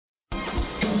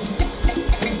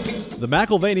The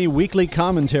McIlvaney Weekly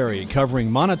Commentary,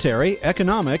 covering monetary,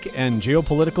 economic, and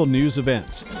geopolitical news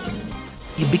events.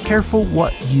 Be careful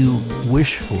what you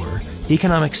wish for.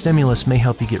 Economic stimulus may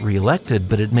help you get reelected,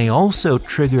 but it may also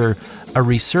trigger a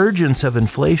resurgence of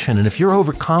inflation. And if you're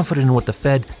overconfident in what the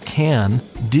Fed can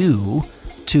do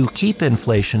to keep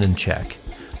inflation in check,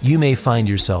 you may find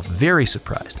yourself very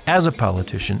surprised as a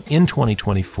politician in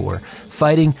 2024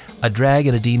 fighting a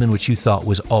dragon, a demon which you thought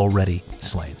was already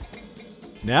slain.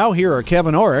 Now here are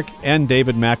Kevin Orrick and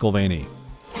David McIlvaney.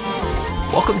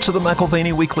 Welcome to the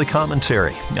McIlvaney Weekly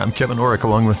Commentary. I'm Kevin Orrick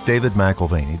along with David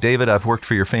McIlvaney. David, I've worked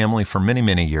for your family for many,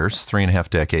 many years, 3.5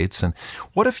 decades. And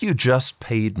what if you just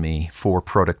paid me for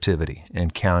productivity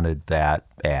and counted that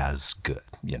as good?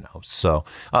 So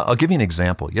I'll give you an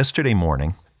example. Yesterday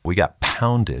morning, we got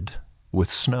pounded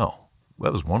with snow.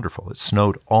 That was wonderful. It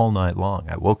snowed all night long.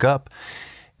 I woke up.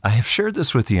 I have shared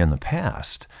this with you in the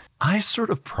past. I sort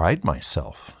of pride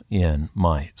myself in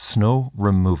my snow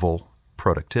removal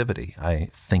productivity. I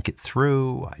think it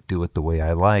through. I do it the way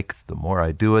I like. The more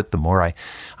I do it, the more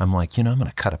I'm like, I'm going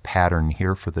to cut a pattern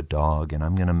here for the dog, and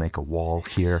I'm going to make a wall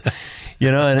here.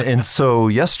 And so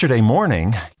yesterday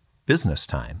morning, business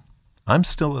time, I'm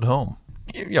still at home,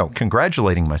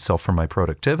 congratulating myself for my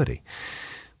productivity.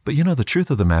 But the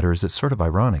truth of the matter is it's sort of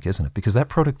ironic, isn't it? Because that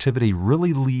productivity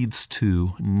really leads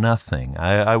to nothing.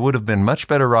 I would have been much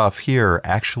better off here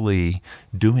actually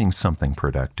doing something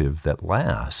productive that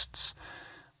lasts.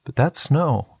 But that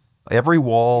snow, every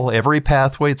wall, every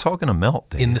pathway, it's all going to melt.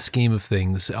 Dave. In the scheme of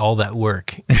things, all that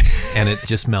work, and it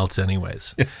just melts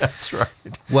anyways. Yeah, that's right.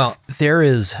 Well, there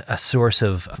is a source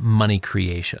of money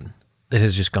creation that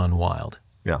has just gone wild.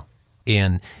 Yeah.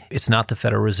 And it's not the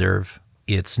Federal Reserve.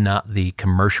 It's not the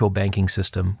commercial banking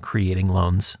system creating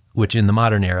loans, which in the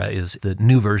modern era is the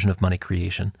new version of money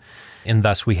creation. And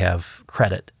thus we have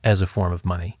credit as a form of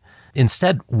money.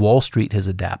 Instead, Wall Street has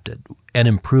adapted and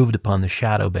improved upon the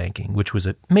shadow banking, which was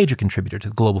a major contributor to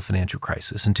the global financial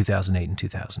crisis in 2008 and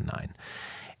 2009.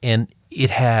 And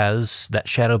that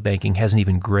shadow banking has an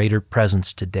even greater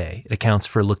presence today. It accounts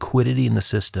for liquidity in the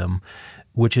system,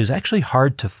 which is actually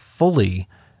hard to fully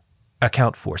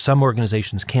account for. Some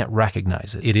organizations can't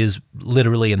recognize it. It is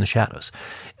literally in the shadows.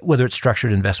 Whether it's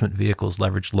structured investment vehicles,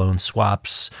 leveraged loans,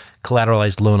 swaps,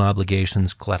 collateralized loan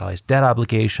obligations, collateralized debt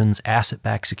obligations,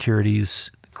 asset-backed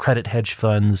securities, credit hedge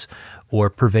funds,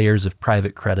 or purveyors of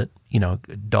private credit, a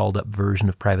dolled-up version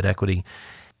of private equity,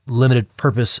 limited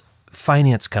purpose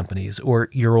finance companies, or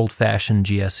your old-fashioned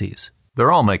GSEs.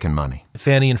 They're all making money.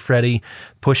 Fannie and Freddie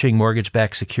pushing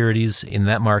mortgage-backed securities in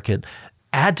that market.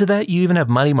 Add to that, you even have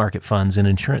money market funds and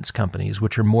insurance companies,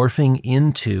 which are morphing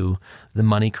into the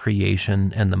money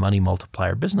creation and the money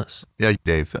multiplier business. Yeah,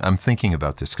 Dave, I'm thinking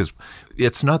about this because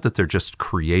it's not that they're just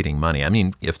creating money. I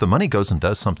mean, if the money goes and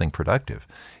does something productive,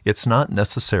 it's not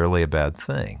necessarily a bad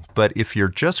thing. But if you're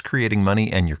just creating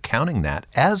money and you're counting that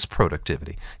as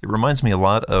productivity, it reminds me a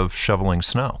lot of shoveling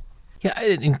snow. Yeah,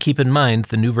 and keep in mind,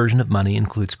 the new version of money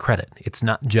includes credit. It's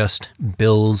not just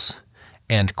bills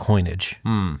and coinage.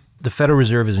 The Federal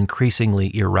Reserve is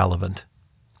increasingly irrelevant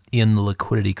in the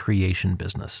liquidity creation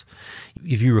business.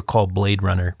 If you recall Blade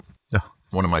Runner,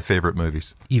 one of my favorite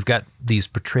movies, you've got these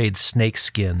portrayed snake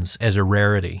skins as a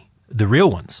rarity, the real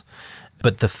ones,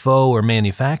 but the faux or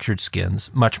manufactured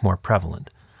skins, much more prevalent.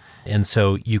 And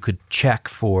so you could check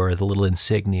for the little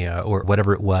insignia or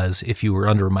whatever it was. If you were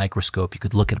under a microscope, you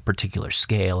could look at a particular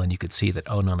scale and you could see that,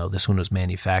 oh, no, this one was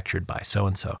manufactured by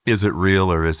so-and-so. Is it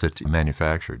real or is it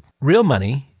manufactured? Real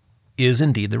money is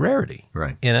indeed the rarity.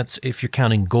 Right. And it's if you're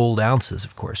counting gold ounces,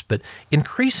 of course. But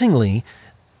increasingly,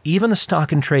 even the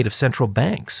stock and trade of central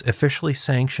banks, officially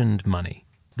sanctioned money,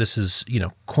 this is,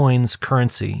 coins,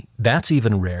 currency, that's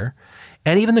even rare.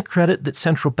 And even the credit that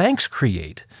central banks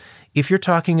create, if you're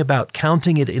talking about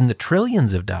counting it in the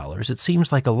trillions of dollars, it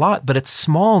seems like a lot, but it's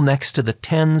small next to the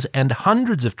tens and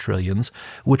hundreds of trillions,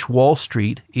 which Wall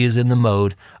Street is in the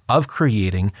mode of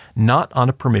creating, not on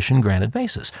a permission-granted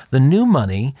basis. The new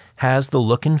money has the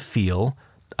look and feel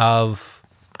of,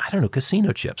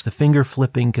 casino chips, the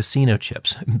finger-flipping casino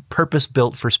chips,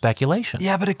 purpose-built for speculation.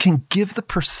 Yeah, but it can give the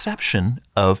perception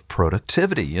of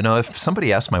productivity. If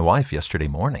somebody asked my wife yesterday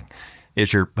morning,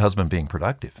 is your husband being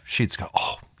productive? She'd go,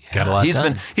 oh, got a lot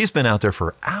done. He's been out there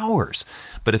for hours.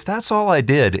 But if that's all I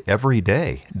did every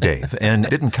day, Dave, and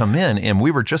didn't come in, and we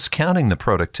were just counting the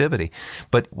productivity,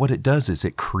 but what it does is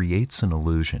it creates an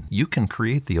illusion. You can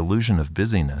create the illusion of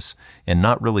busyness and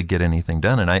not really get anything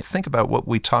done. And I think about what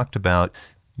we talked about,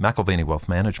 McIlvaney Wealth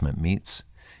Management meets,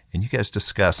 and you guys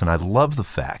discuss, and I love the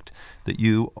fact that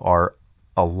you are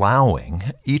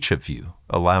each of you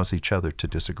allows each other to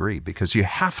disagree, because you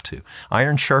have to.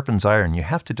 Iron sharpens iron. You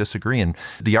have to disagree. And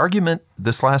the argument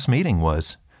this last meeting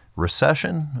was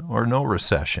recession or no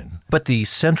recession. But the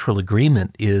central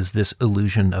agreement is this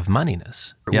illusion of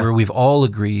moneyness, where we've all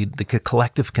agreed, the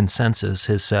collective consensus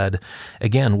has said,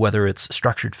 again, whether it's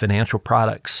structured financial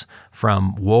products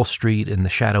from Wall Street and the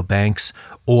shadow banks,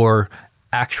 or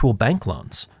actual bank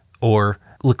loans, or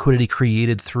liquidity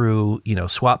created through,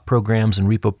 swap programs and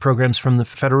repo programs from the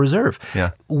Federal Reserve.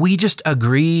 Yeah. We just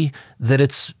agree that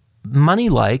it's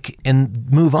money-like and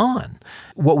move on.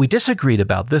 What we disagreed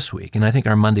about this week, and I think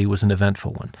our Monday was an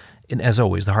eventful one, and as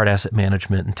always, the Hard Asset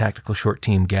Management and Tactical Short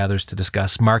team gathers to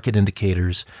discuss market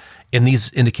indicators, and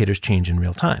these indicators change in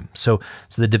real time. So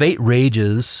the debate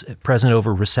rages at present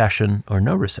over recession or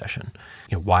no recession.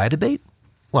 Why a debate?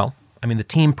 Well, the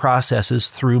team processes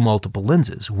through multiple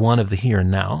lenses, one of the here and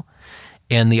now,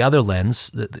 and the other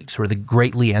lens, sort of the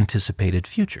greatly anticipated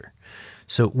future.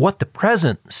 So what the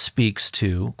present speaks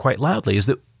to quite loudly is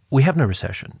that we have no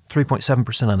recession,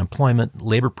 3.7% unemployment,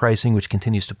 labor pricing, which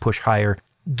continues to push higher.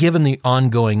 Given the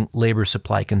ongoing labor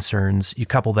supply concerns, you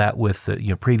couple that with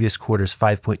the previous quarter's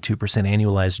 5.2%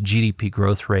 annualized GDP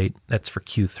growth rate. That's for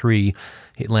Q3.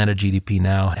 Atlanta GDP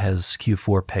now has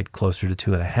Q4 pegged closer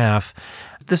to 2.5%.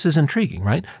 This is intriguing,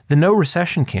 right? The no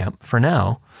recession camp, for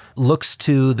now, looks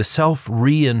to the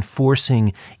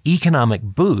self-reinforcing economic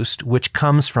boost, which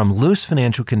comes from loose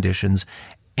financial conditions,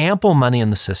 ample money in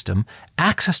the system,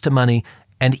 access to money,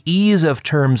 and ease of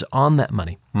terms on that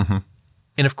money. Mm-hmm.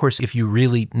 And of course, if you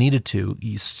really needed to,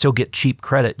 you still get cheap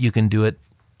credit. You can do it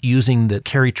using the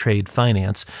carry trade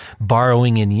finance,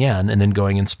 borrowing in yen, and then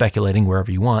going and speculating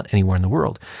wherever you want, anywhere in the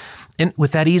world. And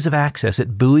with that ease of access,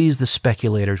 it buoys the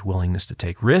speculator's willingness to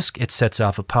take risk. It sets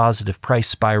off a positive price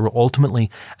spiral,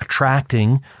 ultimately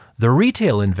attracting the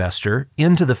retail investor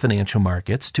into the financial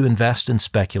markets to invest and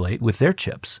speculate with their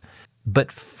chips.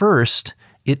 But first,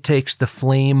 it takes the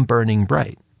flame burning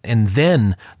bright. And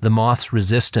then the moth's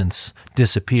resistance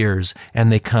disappears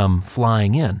and they come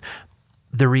flying in.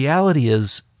 The reality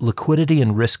is liquidity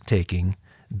and risk-taking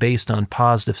based on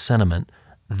positive sentiment,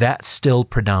 that still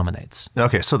predominates.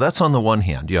 Okay, so that's on the one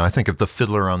hand. I think of the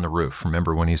Fiddler on the Roof.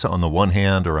 Remember when he's on the one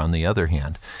hand or on the other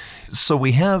hand? So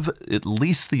we have at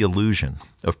least the illusion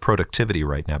of productivity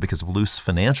right now because of loose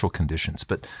financial conditions.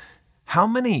 But how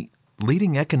many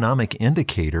leading economic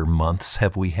indicator months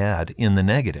have we had in the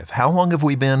negative? How long have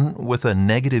we been with a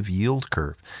negative yield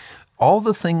curve? All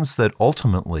the things that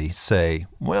ultimately say,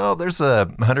 well, there's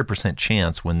a 100%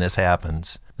 chance when this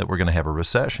happens that we're going to have a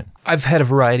recession. I've had a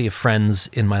variety of friends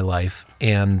in my life,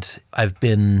 and I've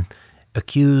been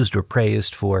accused or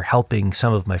praised for helping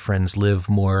some of my friends live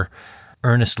more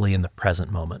earnestly in the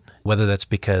present moment, whether that's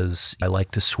because I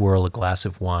like to swirl a glass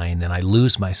of wine and I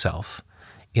lose myself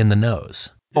in the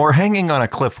nose. Or hanging on a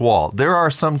cliff wall. There are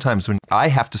some times when I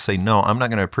have to say, no, I'm not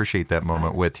going to appreciate that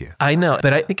moment with you. I know,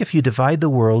 but I think if you divide the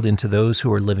world into those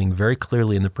who are living very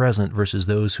clearly in the present versus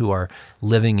those who are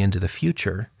living into the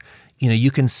future,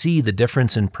 you can see the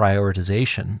difference in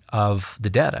prioritization of the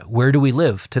data. Where do we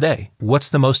live today? What's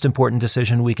the most important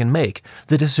decision we can make?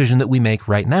 The decision that we make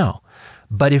right now.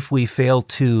 But if we fail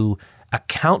to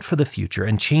account for the future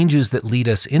and changes that lead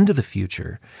us into the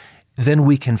future, then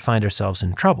we can find ourselves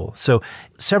in trouble. So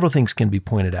several things can be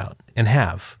pointed out and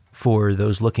have for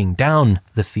those looking down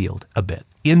the field a bit,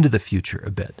 into the future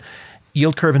a bit.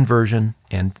 Yield curve inversion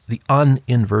and the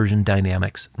uninversion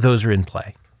dynamics, those are in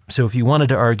play. So if you wanted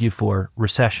to argue for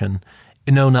recession,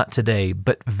 no, not today,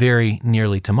 but very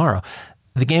nearly tomorrow,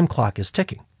 the game clock is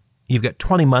ticking. You've got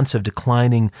 20 months of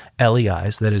declining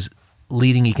LEIs, that is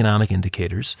leading economic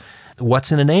indicators.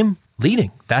 What's in a name?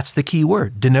 Leading. That's the key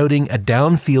word, denoting a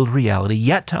downfield reality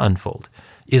yet to unfold.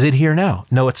 Is it here now?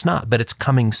 No, it's not, but it's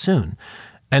coming soon.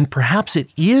 And perhaps it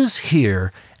is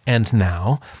here and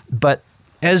now, but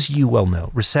as you well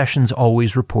know, recession's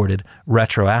always reported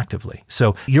retroactively.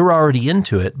 So you're already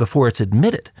into it before it's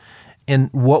admitted. And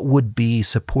what would be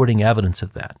supporting evidence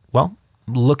of that? Well,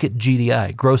 look at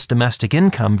GDI, gross domestic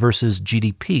income versus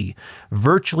GDP.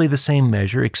 Virtually the same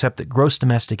measure, except that gross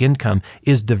domestic income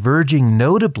is diverging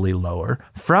notably lower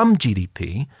from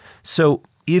GDP. So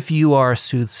if you are a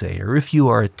soothsayer, if you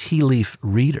are a tea leaf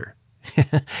reader,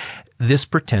 this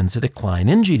portends a decline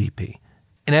in GDP.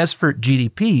 And as for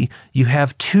GDP, you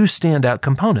have two standout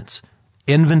components.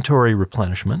 Inventory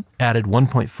replenishment added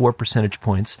 1.4 percentage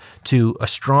points to a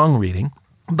strong reading,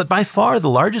 but by far the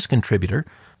largest contributor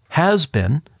has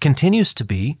been, continues to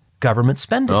be, government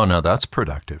spending. Oh, no, that's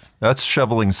productive. That's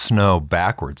shoveling snow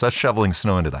backwards. That's shoveling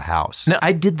snow into the house. Now,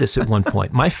 I did this at one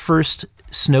point. My first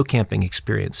snow camping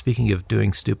experience, speaking of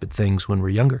doing stupid things when we're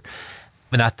younger,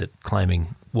 Not that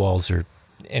climbing walls are,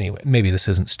 anyway, maybe this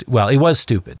isn't, well, it was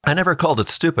stupid. I never called it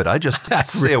stupid. I just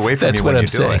stay away from you when you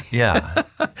do it. Yeah.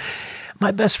 My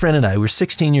best friend and I were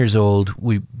 16 years old.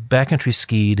 We backcountry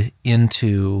skied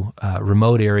into a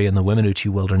remote area in the Weminuche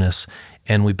Wilderness,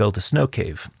 and we built a snow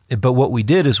cave. But what we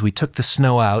did is we took the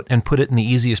snow out and put it in the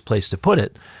easiest place to put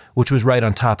it, which was right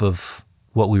on top of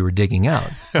what we were digging out.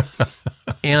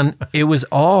 And it was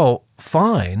all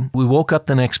fine. We woke up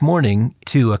the next morning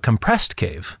to a compressed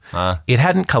cave. It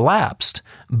hadn't collapsed,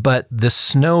 but the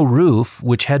snow roof,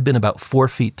 which had been about 4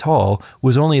 feet tall,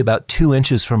 was only about 2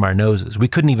 inches from our noses. We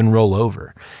couldn't even roll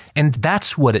over. And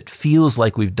that's what it feels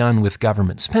like we've done with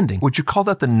government spending. Would you call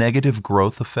that the negative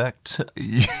growth effect?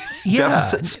 Yeah.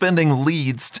 Deficit spending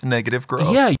leads to negative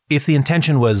growth. Yeah. If the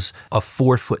intention was a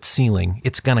 4-foot ceiling,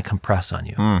 it's going to compress on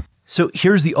you. So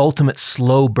here's the ultimate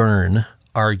slow burn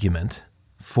argument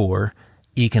for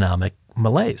economic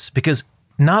malaise, because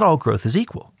not all growth is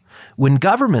equal. When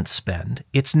governments spend,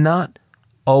 it's not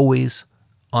always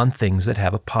on things that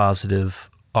have a positive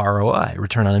ROI,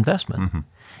 return on investment.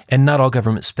 And not all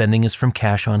government spending is from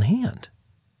cash on hand.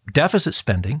 Deficit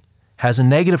spending has a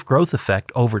negative growth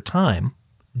effect over time,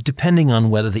 depending on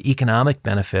whether the economic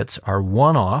benefits are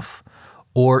one-off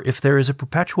or if there is a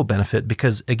perpetual benefit,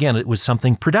 because, again, it was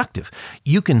something productive.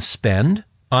 You can spend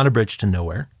on a bridge to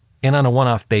nowhere, and on a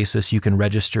one-off basis, you can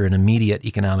register an immediate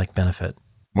economic benefit.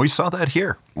 We saw that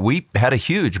here. We had a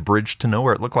huge bridge to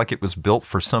nowhere. It looked like it was built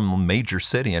for some major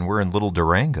city, and we're in Little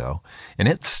Durango, and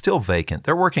it's still vacant.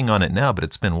 They're working on it now, but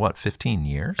it's been, 15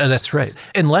 years? That's right.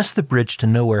 Unless the bridge to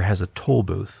nowhere has a toll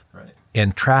booth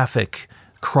and traffic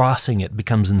crossing it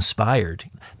becomes inspired,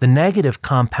 the negative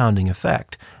compounding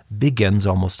effect begins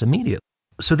almost immediately.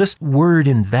 So this word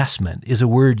investment is a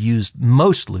word used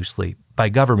most loosely by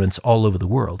governments all over the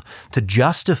world to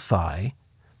justify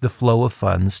the flow of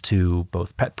funds to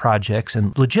both pet projects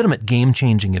and legitimate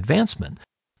game-changing advancement.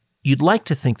 You'd like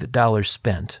to think that dollars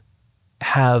spent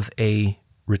have a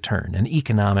return, an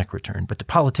economic return, but to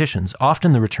politicians,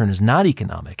 often the return is not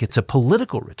economic, it's a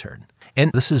political return.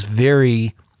 And this is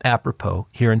very apropos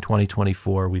here in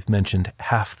 2024. We've mentioned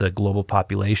half the global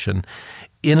population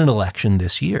in an election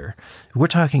this year. We're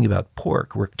talking about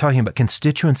pork. We're talking about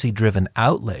constituency-driven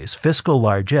outlays, fiscal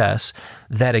largesse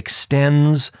that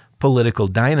extends political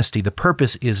dynasty. The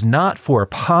purpose is not for a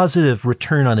positive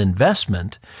return on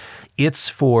investment. It's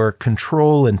for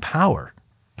control and power,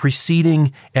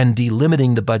 preceding and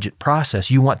delimiting the budget process.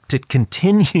 You want to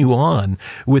continue on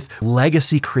with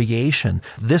legacy creation.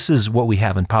 This is what we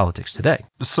have in politics today.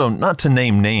 So not to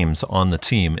name names on the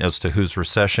team as to who's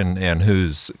recession and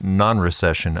who's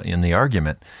non-recession in the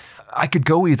argument, I could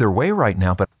go either way right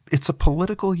now, but it's a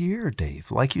political year, Dave.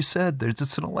 Like you said,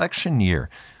 it's an election year.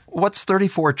 What's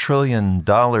 $34 trillion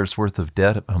worth of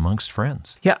debt amongst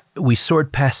friends? Yeah, we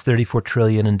soared past $34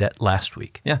 trillion in debt last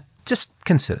week. Yeah. Just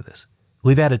consider this.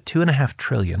 We've added $2.5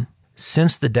 trillion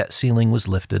since the debt ceiling was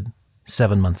lifted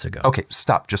 7 months ago. Okay,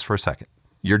 stop just for a second.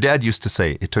 Your dad used to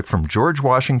say it took from George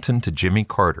Washington to Jimmy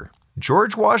Carter.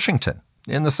 George Washington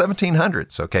in the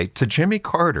 1700s, okay, to Jimmy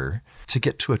Carter to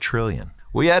get to $1 trillion.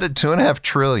 We added $2.5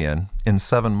 trillion in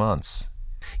 7 months.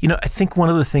 You know, I think one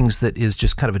of the things that is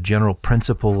just kind of a general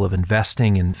principle of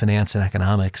investing in finance and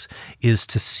economics is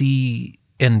to see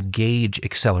and gauge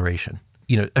acceleration.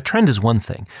 You know, a trend is one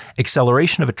thing.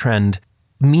 Acceleration of a trend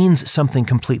means something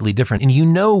completely different. And you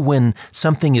know when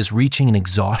something is reaching an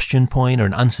exhaustion point or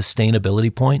an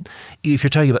unsustainability point. If you're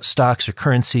talking about stocks or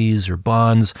currencies or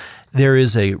bonds, there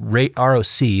is a rate,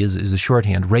 ROC is the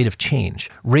shorthand, rate of change.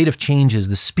 Rate of change is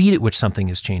the speed at which something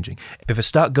is changing. If a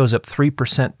stock goes up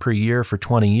 3% per year for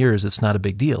 20 years, it's not a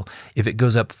big deal. If it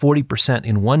goes up 40%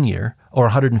 in 1 year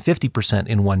or 150%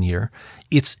 in 1 year,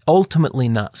 it's ultimately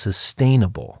not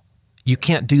sustainable. You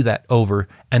can't do that over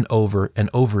and over and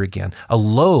over again. A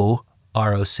low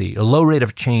ROC, a low rate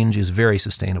of change is very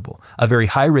sustainable. A very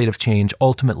high rate of change,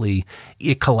 ultimately,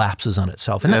 it collapses on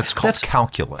itself. And that's called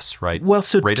calculus, right? Well,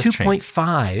 so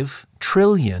 $2.5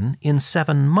 trillion in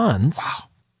 7 months. Wow.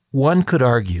 One could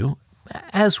argue,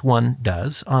 as one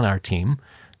does on our team,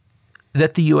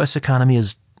 that the U.S. economy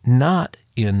is not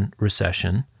in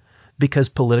recession because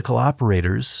political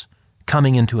operators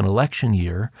coming into an election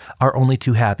year are only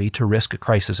too happy to risk a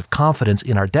crisis of confidence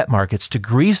in our debt markets to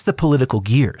grease the political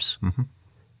gears,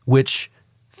 which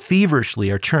feverishly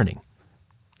are churning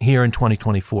here in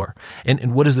 2024.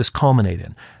 And what does this culminate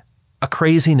in? A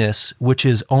craziness which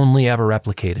is only ever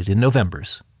replicated in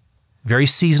Novembers. Very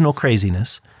seasonal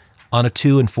craziness, on a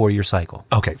 2 and 4 year cycle.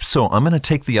 Okay, so I'm going to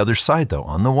take the other side, though.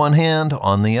 On the one hand,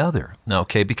 on the other.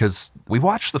 Okay, because we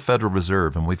watch the Federal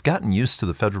Reserve, and we've gotten used to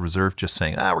the Federal Reserve just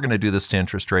saying, we're going to do this to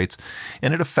interest rates,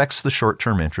 and it affects the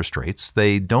short-term interest rates.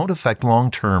 They don't affect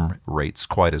long-term rates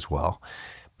quite as well.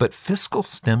 But fiscal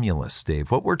stimulus,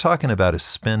 Dave, what we're talking about is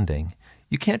spending.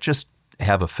 You can't just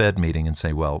have a Fed meeting and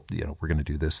say, we're going to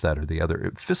do this, that, or the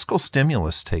other. Fiscal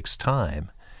stimulus takes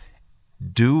time.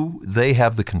 Do they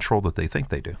have the control that they think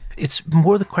they do? It's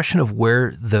more the question of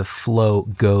where the flow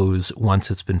goes once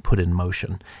it's been put in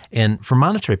motion. And for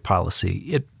monetary policy,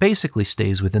 it basically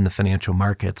stays within the financial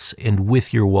markets and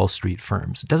with your Wall Street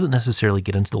firms. It doesn't necessarily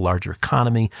get into the larger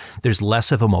economy. There's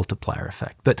less of a multiplier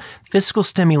effect. But fiscal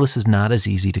stimulus is not as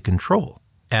easy to control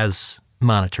as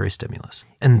monetary stimulus.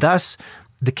 And thus,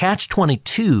 the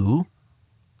catch-22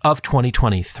 of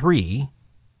 2023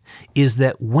 is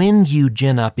that when you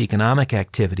gin up economic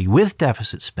activity with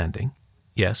deficit spending,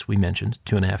 yes, we mentioned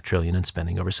 $2.5 trillion in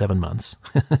spending over 7 months,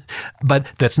 but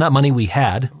that's not money we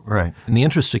had. Right. And the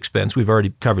interest expense, we've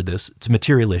already covered this. It's a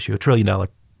material issue, $1 trillion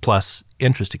plus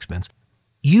interest expense.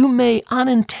 You may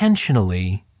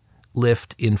unintentionally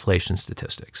lift inflation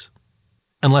statistics.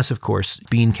 Unless, of course,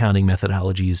 bean counting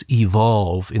methodologies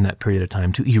evolve in that period of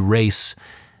time to erase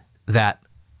that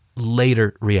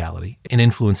later reality and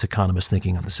influence economists'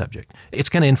 thinking on the subject. It's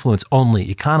going to influence only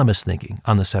economists' thinking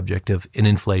on the subject of an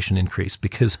inflation increase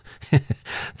because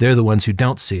they're the ones who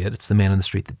don't see it. It's the man in the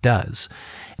street that does.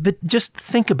 But just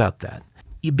think about that.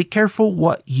 Be careful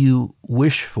what you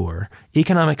wish for.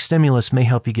 Economic stimulus may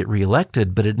help you get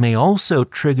reelected, but it may also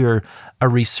trigger a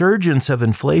resurgence of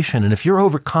inflation. And if you're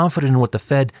overconfident in what the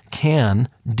Fed can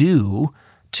do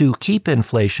to keep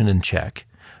inflation in check,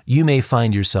 you may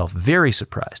find yourself very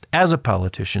surprised as a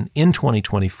politician in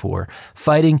 2024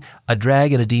 fighting a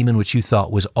dragon, a demon which you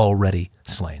thought was already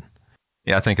slain.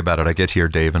 Yeah, I think about it. I get here,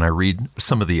 Dave, and I read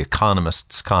some of the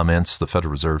economists' comments, the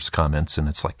Federal Reserve's comments, and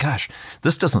it's like, gosh,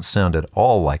 this doesn't sound at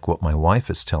all like what my wife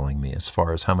is telling me as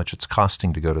far as how much it's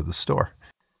costing to go to the store.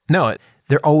 No,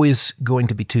 there are always going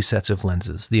to be two sets of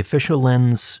lenses. The official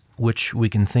lens, which we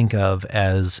can think of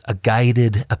as a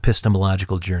guided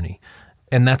epistemological journey.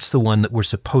 And that's the one that we're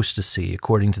supposed to see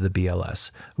according to the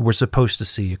BLS. We're supposed to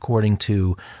see according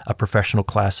to a professional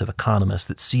class of economists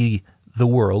that see the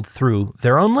world through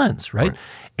their own lens, right?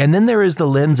 And then there is the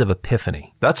lens of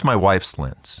epiphany. That's my wife's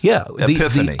lens. Yeah.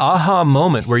 Epiphany. The aha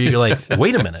moment where you're like,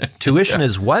 wait a minute, tuition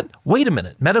is what? Wait a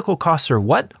minute. Medical costs are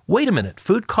what? Wait a minute.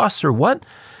 Food costs are what?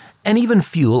 And even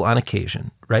fuel on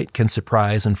occasion, right, can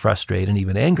surprise and frustrate and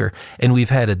even anger. And we've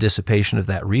had a dissipation of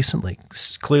that recently.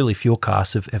 Clearly, fuel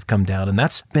costs have come down, and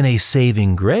that's been a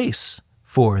saving grace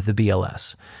for the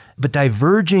BLS. But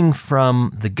diverging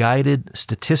from the guided,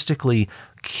 statistically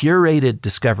curated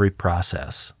discovery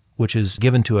process, which is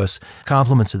given to us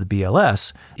compliments of the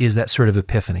BLS, is that sort of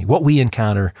epiphany, what we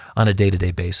encounter on a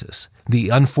day-to-day basis, the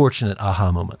unfortunate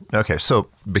aha moment. Okay, so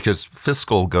because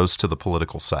fiscal goes to the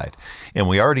political side, and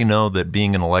we already know that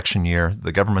being an election year,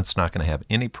 the government's not going to have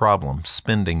any problem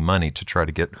spending money to try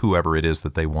to get whoever it is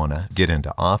that they want to get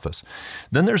into office.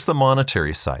 Then there's the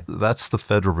monetary side. That's the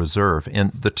Federal Reserve,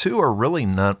 and the two are really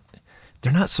not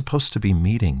they're not supposed to be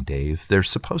meeting, Dave. They're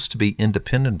supposed to be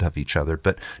independent of each other.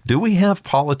 But do we have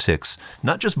politics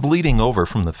not just bleeding over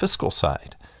from the fiscal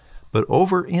side, but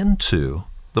over into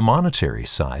the monetary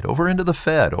side, over into the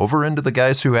Fed, over into the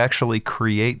guys who actually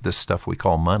create this stuff we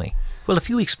call money? Well, a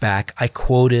few weeks back, I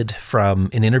quoted from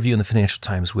an interview in the Financial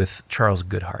Times with Charles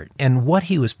Goodhart. And what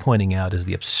he was pointing out is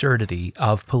the absurdity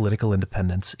of political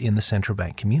independence in the central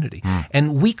bank community.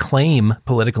 And we claim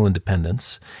political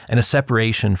independence and a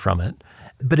separation from it,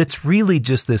 but it's really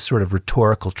just this sort of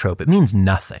rhetorical trope. It means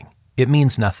nothing. It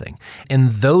means nothing. And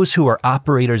those who are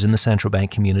operators in the central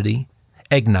bank community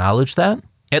acknowledge that.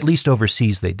 At least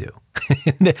overseas they do.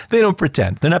 They don't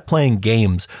pretend. They're not playing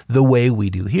games the way we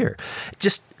do here.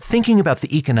 Just thinking about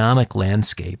the economic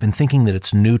landscape and thinking that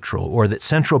it's neutral or that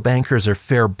central bankers are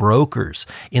fair brokers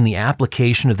in the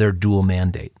application of their dual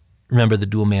mandate. Remember, the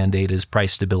dual mandate is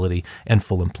price stability and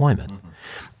full employment.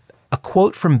 A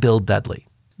quote from Bill Dudley.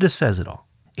 This says it all.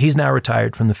 He's now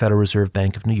retired from the Federal Reserve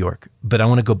Bank of New York, but I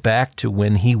want to go back to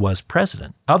when he was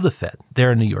president of the Fed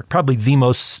there in New York, probably the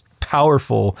most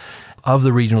powerful of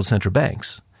the regional central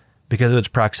banks because of its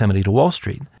proximity to Wall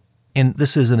Street. And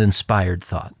this is an inspired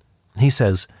thought. He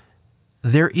says,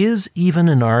 there is even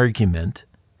an argument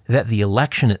that the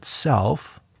election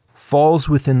itself falls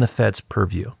within the Fed's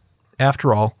purview.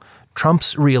 After all,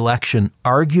 Trump's reelection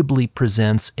arguably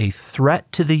presents a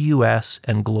threat to the U.S.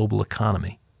 and global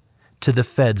economy, to the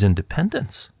Fed's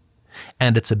independence,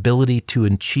 and its ability to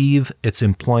achieve its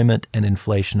employment and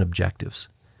inflation objectives.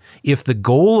 If the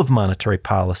goal of monetary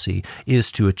policy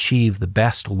is to achieve the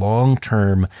best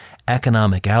long-term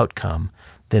economic outcome,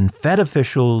 then Fed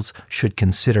officials should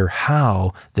consider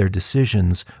how their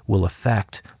decisions will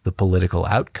affect the political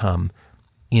outcome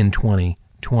in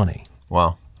 2020.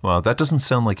 Wow. Well, that doesn't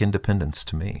sound like independence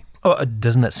to me. Oh,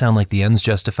 doesn't that sound like the ends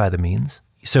justify the means?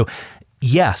 So,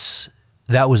 yes,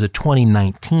 that was a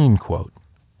 2019 quote.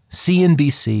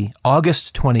 CNBC,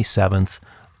 August 27th,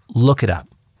 look it up.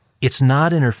 It's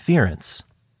not interference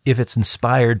if it's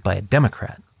inspired by a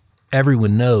Democrat.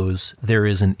 Everyone knows there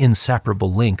is an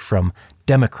inseparable link from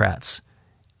Democrats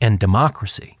and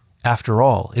democracy. After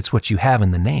all, it's what you have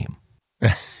in the name.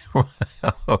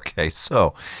 Okay,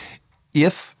 so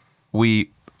if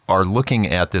we are looking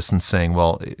at this and saying,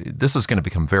 well, this is going to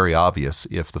become very obvious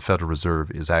if the Federal Reserve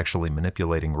is actually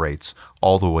manipulating rates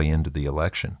all the way into the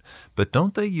election. But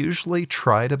don't they usually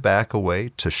try to back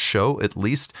away to show at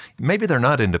least, maybe they're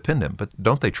not independent, but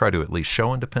don't they try to at least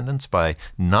show independence by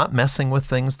not messing with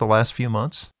things the last few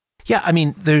months? Yeah, I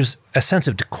mean, there's a sense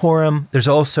of decorum. There's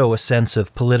also a sense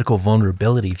of political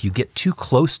vulnerability. If you get too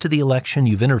close to the election,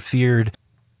 you've interfered,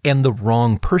 and the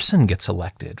wrong person gets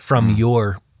elected from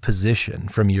your position,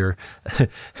 from your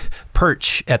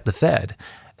perch at the Fed,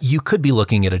 you could be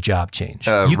looking at a job change.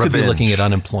 You could be looking at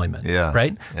unemployment,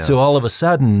 right? Yeah. So all of a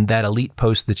sudden, that elite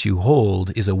post that you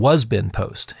hold is a was-been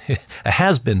post, a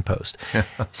has-been post.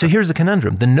 So here's the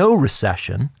conundrum. The no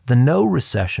recession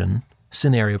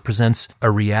scenario presents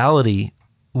a reality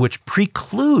which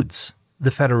precludes the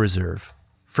Federal Reserve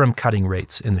from cutting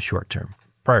rates in the short term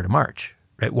prior to March,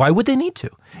 right? Why would they need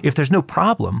to? If there's no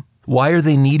problem, why are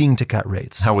they needing to cut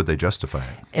rates? How would they justify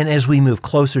it? And as we move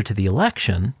closer to the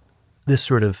election, this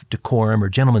sort of decorum or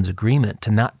gentleman's agreement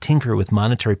to not tinker with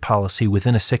monetary policy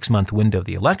within a 6-month window of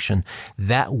the election,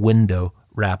 that window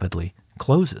rapidly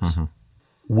closes. Mm-hmm.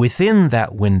 Within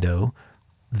that window,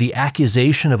 the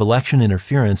accusation of election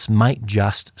interference might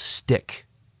just stick.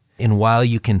 And while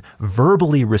you can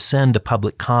verbally rescind a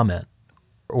public comment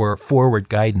or forward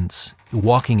guidance,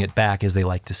 walking it back, as they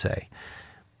like to say,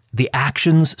 the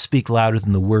actions speak louder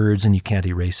than the words, and you can't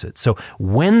erase it. So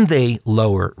when they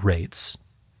lower rates,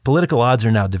 political odds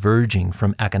are now diverging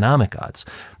from economic odds.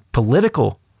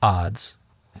 Political odds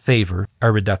favor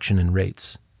a reduction in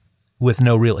rates with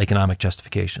no real economic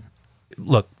justification.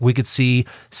 Look, we could see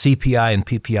CPI and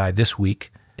PPI this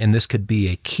week, and this could be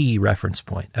a key reference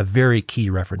point, a very key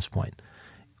reference point.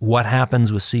 What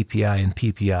happens with CPI and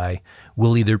PPI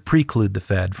will either preclude the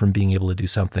Fed from being able to do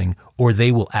something, or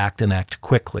they will act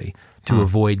quickly to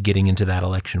avoid getting into that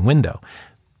election window.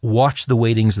 Watch the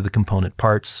weightings of the component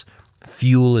parts.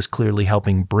 Fuel is clearly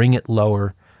helping bring it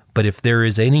lower, but if there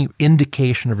is any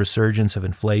indication of resurgence of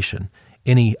inflation,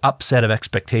 any upset of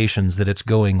expectations that it's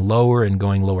going lower and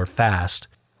going lower fast,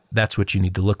 that's what you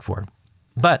need to look for.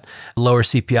 But lower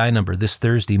CPI number this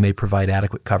Thursday may provide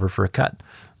adequate cover for a cut.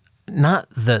 Not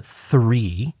the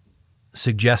 3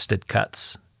 suggested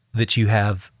cuts that you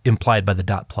have implied by the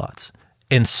dot plots,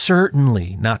 and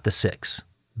certainly not the 6,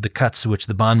 the cuts which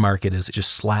the bond market is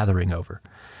just slathering over.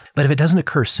 But if it doesn't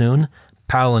occur soon,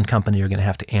 Powell and company are going to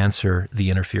have to answer the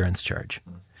interference charge.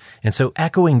 And so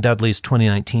echoing Dudley's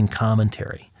 2019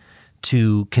 commentary,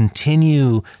 to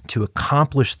continue to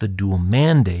accomplish the dual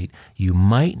mandate, you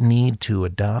might need to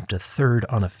adopt a third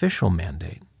unofficial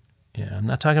mandate. Yeah, I'm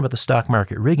not talking about the stock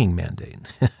market rigging mandate.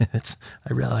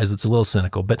 I realize it's a little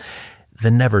cynical, but the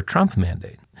never Trump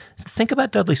mandate. Think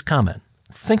about Dudley's comment.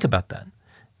 Think about that.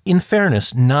 In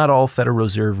fairness, not all Federal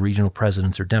Reserve regional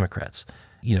presidents are Democrats.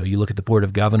 You know, you look at the Board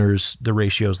of Governors, the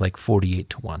ratio is like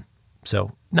 48-1.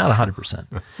 So not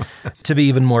 100%. To be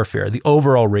even more fair, the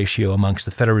overall ratio amongst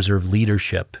the Federal Reserve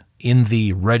leadership in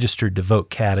the registered to vote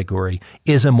category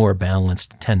is a more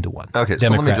balanced 10-1. Okay,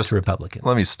 Democrat to Republican.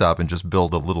 Let me stop and just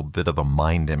build a little bit of a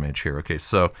mind image here. Okay,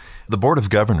 so the Board of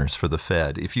Governors for the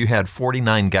Fed, if you had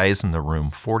 49 guys in the room,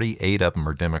 48 of them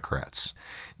are Democrats.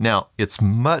 Now, it's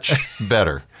much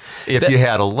better if you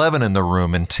had 11 in the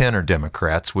room and 10 are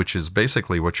Democrats, which is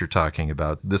basically what you're talking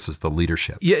about. This is the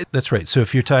leadership. Yeah, that's right. So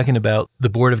if you're talking about the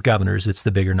Board of Governors, it's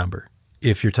the bigger number.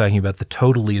 If you're talking about the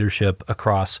total leadership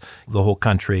across the whole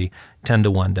country,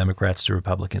 10-1 Democrats to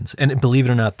Republicans. And believe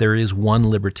it or not, there is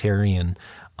one libertarian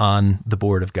on the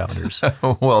Board of Governors.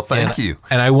 Well, thank you.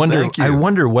 And I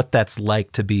wonder what that's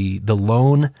like to be the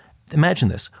lone. Imagine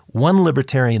this, one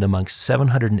libertarian amongst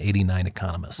 789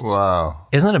 economists. Wow.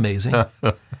 Isn't that amazing?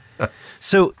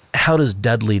 So how does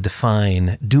Dudley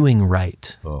define doing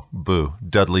right? Oh, boo.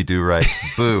 Dudley do right.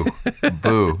 Boo.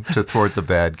 Boo. To thwart the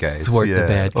bad guys. Thwart the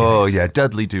bad guys. Oh, yeah.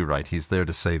 Dudley do right. He's there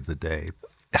to save the day.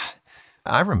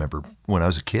 I remember when I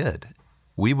was a kid,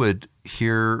 we would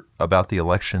hear about the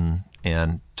election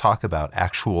and talk about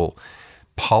actual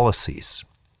policies.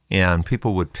 And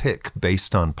people would pick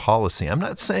based on policy. I'm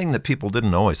not saying that people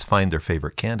didn't always find their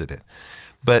favorite candidate,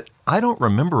 but I don't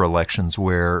remember elections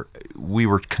where we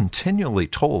were continually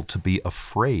told to be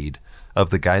afraid of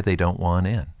the guy they don't want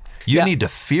in. You need to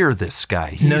fear this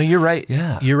guy. No, you're right.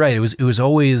 Yeah. You're right. It was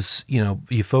always,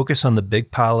 you focus on the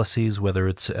big policies, whether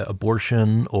it's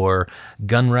abortion or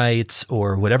gun rights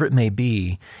or whatever it may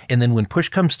be. And then when push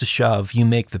comes to shove, you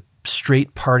make the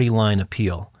straight party line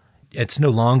appeal. It's no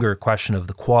longer a question of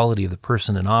the quality of the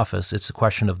person in office. It's a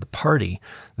question of the party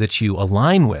that you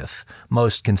align with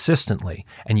most consistently.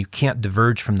 And you can't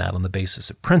diverge from that on the basis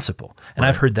of principle. And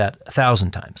I've heard that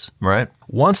 1,000 times. Right.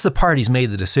 Once the party's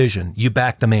made the decision, you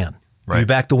back the man, you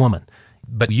back the woman,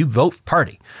 but you vote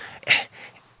party.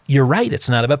 You're right. It's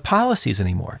not about policies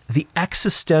anymore. The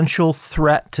existential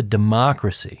threat to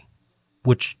democracy,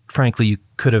 which frankly you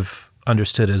could have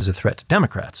understood as a threat to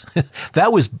Democrats.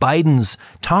 That was Biden's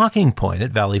talking point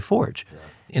at Valley Forge.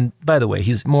 And by the way,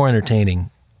 he's more entertaining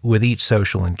with each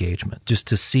social engagement. Just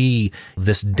to see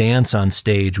this dance on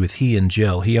stage with he and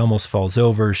Jill, he almost falls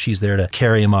over. She's there to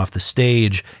carry him off the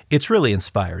stage. It's really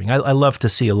inspiring. I love to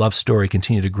see a love story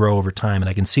continue to grow over time, and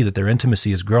I can see that their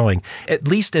intimacy is growing, at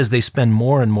least as they spend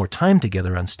more and more time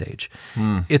together on stage.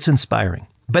 It's inspiring.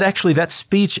 But actually, that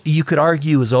speech, you could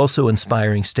argue, is also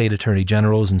inspiring state attorney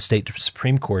generals and state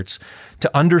Supreme Courts to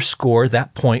underscore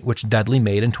that point which Dudley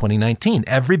made in 2019.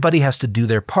 Everybody has to do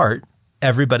their part.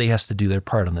 Everybody has to do their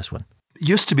part on this one. It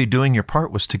used to be doing your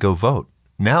part was to go vote.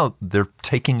 Now they're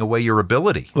taking away your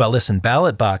ability. Well, listen,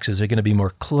 ballot boxes are going to be more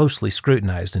closely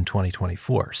scrutinized in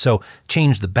 2024. So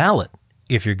change the ballot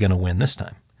if you're going to win this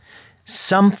time.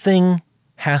 Something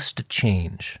has to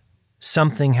change.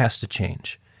 Something has to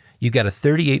change. You got a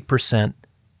 38%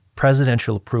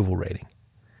 presidential approval rating.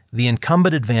 The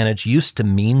incumbent advantage used to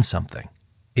mean something.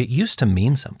 It used to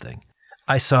mean something.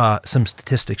 I saw some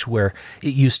statistics where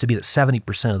it used to be that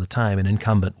 70% of the time an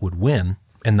incumbent would win,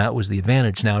 and that was the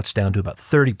advantage. Now it's down to about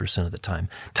 30% of the time.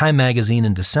 Time magazine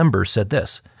in December said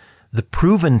this: the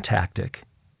proven tactic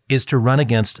is to run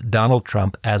against Donald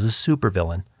Trump as a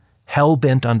supervillain,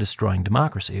 hell-bent on destroying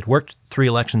democracy. It worked 3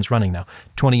 elections running now,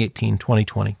 2018,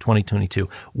 2020, 2022.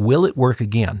 Will it work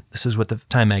again? This is what the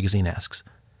Time magazine asks.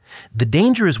 The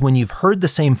danger is when you've heard the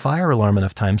same fire alarm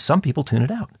enough times, some people tune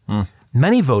it out.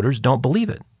 Many voters don't believe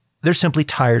it. They're simply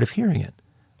tired of hearing it,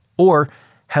 or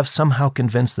have somehow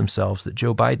convinced themselves that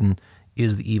Joe Biden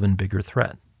is the even bigger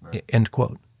threat. End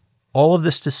quote. All of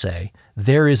this to say,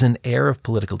 there is an air of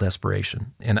political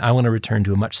desperation, and I want to return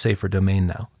to a much safer domain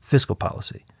now, fiscal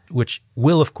policy, which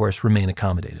will, of course, remain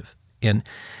accommodative. And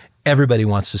everybody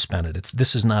wants to spend it.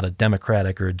 This is not a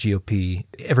Democratic or a GOP.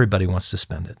 Everybody wants to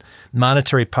spend it.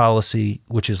 Monetary policy,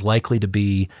 which is likely to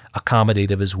be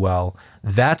accommodative as well,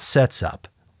 that sets up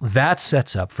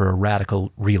for a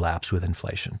radical relapse with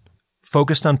inflation.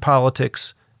 Focused on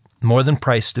politics, more than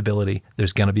price stability,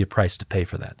 there's going to be a price to pay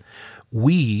for that.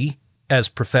 We, as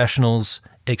professionals,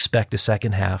 expect a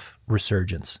second half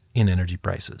resurgence in energy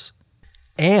prices.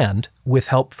 And with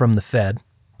help from the Fed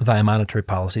via monetary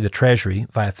policy, the Treasury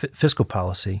via fiscal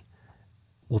policy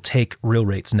will take real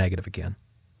rates negative again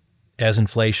as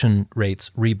inflation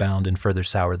rates rebound and further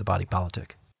sour the body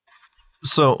politic.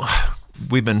 So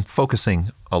we've been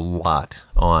focusing a lot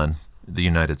on the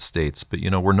United States, but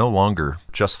we're no longer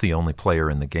just the only player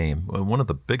in the game. One of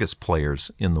the biggest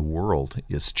players in the world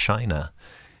is China.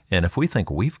 And if we think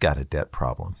we've got a debt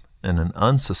problem and an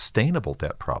unsustainable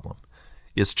debt problem,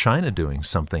 is China doing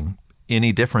something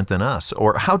any different than us?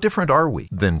 Or how different are we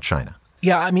than China?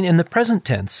 Yeah, I mean, in the present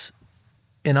tense,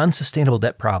 an unsustainable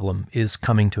debt problem is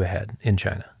coming to a head in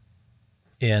China.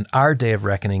 And our day of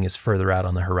reckoning is further out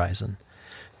on the horizon.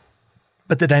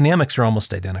 But the dynamics are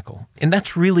almost identical. And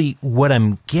that's really what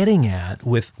I'm getting at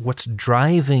with what's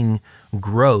driving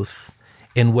growth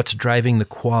and what's driving the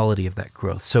quality of that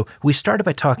growth. So we started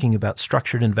by talking about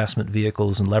structured investment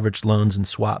vehicles and leveraged loans and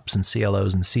swaps and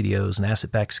CLOs and CDOs and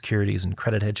asset-backed securities and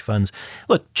credit hedge funds.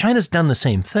 Look, China's done the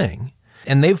same thing,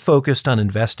 and they've focused on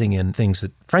investing in things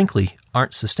that, frankly,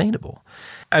 aren't sustainable.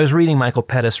 I was reading Michael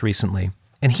Pettis recently,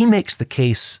 and he makes the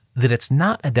case that it's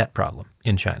not a debt problem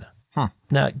in China.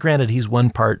 Now, granted, he's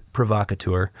one part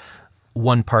provocateur,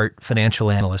 one part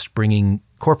financial analyst bringing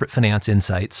corporate finance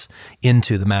insights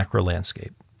into the macro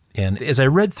landscape. And as I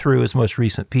read through his most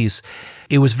recent piece,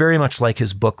 it was very much like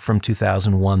his book from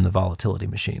 2001, The Volatility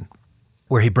Machine,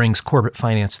 where he brings corporate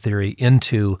finance theory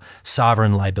into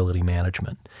sovereign liability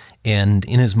management. And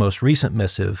in his most recent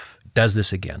missive, does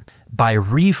this again by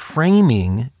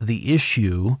reframing the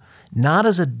issue not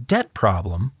as a debt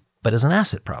problem, but as an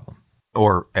asset problem.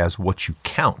 Or as what you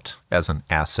count as an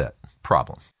asset.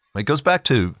 problem. It goes back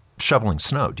to shoveling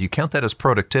snow. Do you count that as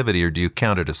productivity, or do you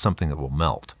count it as something that will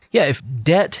melt? Yeah, if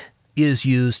debt is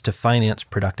used to finance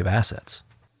productive assets,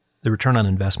 the return on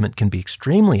investment can be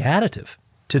extremely additive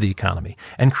to the economy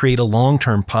and create a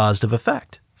long-term positive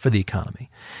effect for the economy.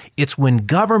 It's when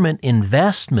government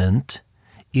investment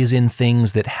is in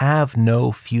things that have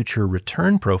no future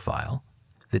return profile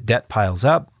that debt piles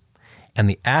up, and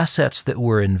the assets that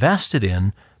were invested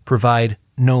in provide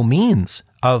no means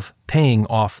of paying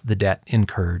off the debt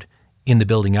incurred in the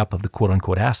building up of the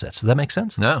quote-unquote assets. Does that make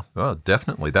sense? No, well,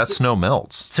 definitely. That snow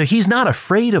melts. So he's not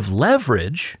afraid of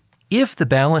leverage if the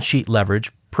balance sheet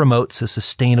leverage promotes a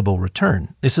sustainable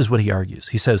return. This is what he argues.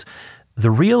 He says,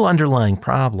 the real underlying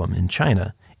problem in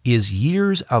China is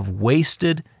years of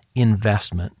wasted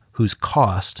investment whose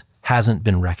cost hasn't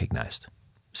been recognized.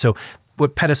 So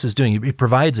what Pettis is doing, he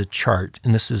provides a chart,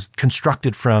 and this is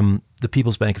constructed from the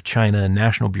People's Bank of China and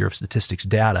National Bureau of Statistics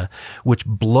data, which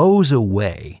blows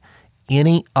away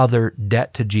any other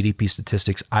debt to GDP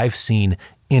statistics I've seen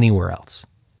anywhere else.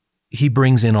 He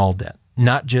brings in all debt,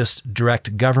 not just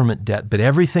direct government debt, but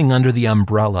everything under the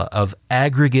umbrella of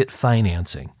aggregate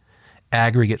financing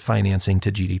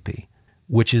to GDP,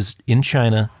 which is in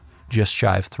China just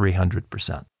shy of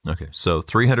 300%. Okay, so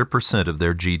 300% of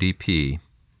their GDP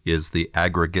is the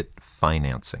aggregate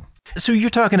financing. So you're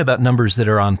talking about numbers that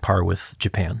are on par with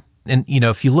Japan. And,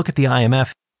 if you look at the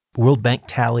IMF, World Bank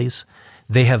tallies,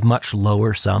 they have much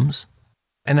lower sums.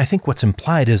 And I think what's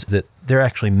implied is that they're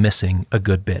actually missing a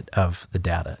good bit of the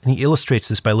data. And he illustrates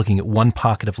this by looking at one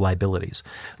pocket of liabilities.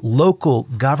 Local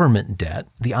government debt,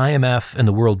 the IMF and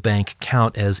the World Bank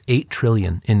count as $8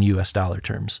 trillion in US dollar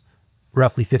terms,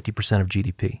 roughly 50% of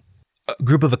GDP. A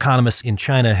group of economists in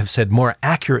China have said more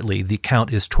accurately the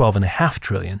count is $12.5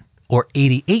 trillion, or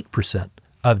 88%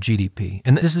 of GDP.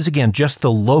 And this is, again, just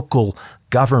the local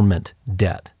government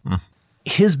debt.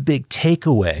 His big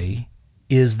takeaway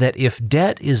is that if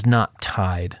debt is not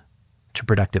tied to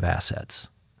productive assets,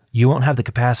 you won't have the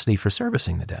capacity for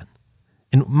servicing the debt.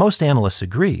 And most analysts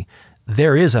agree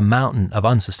there is a mountain of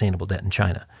unsustainable debt in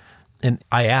China. And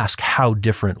I ask how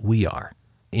different we are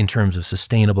in terms of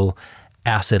sustainable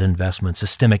asset investment,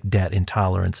 systemic debt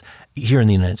intolerance here in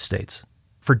the United States.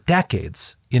 For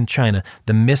decades in China,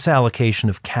 the misallocation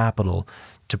of capital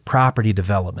to property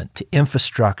development, to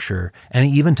infrastructure, and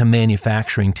even to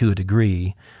manufacturing to a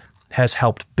degree has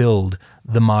helped build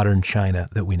the modern China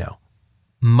that we know.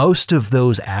 Most of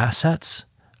those assets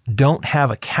don't have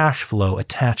a cash flow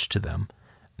attached to them,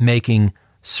 making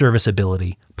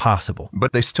serviceability possible.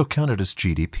 But they still count it as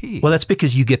GDP. Well, that's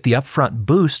because you get the upfront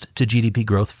boost to GDP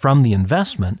growth from the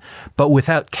investment, but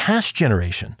without cash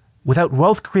generation, without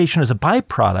wealth creation as a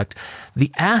byproduct,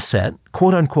 the asset,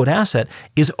 quote unquote asset,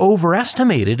 is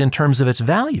overestimated in terms of its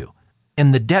value.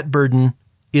 And the debt burden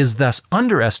is thus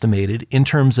underestimated in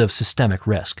terms of systemic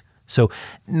risk. So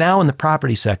now in the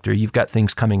property sector, you've got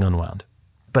things coming unwound.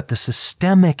 But the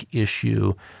systemic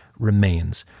issue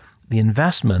remains. The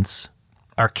investments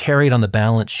are carried on the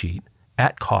balance sheet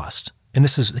at cost. And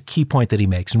this is the key point that he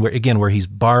makes, and where he's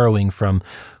borrowing from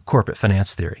corporate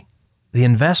finance theory. The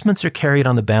investments are carried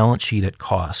on the balance sheet at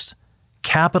cost,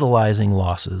 capitalizing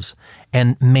losses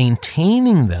and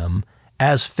maintaining them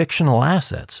as fictional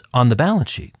assets on the balance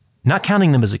sheet, not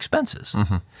counting them as expenses.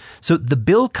 So the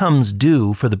bill comes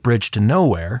due for the bridge to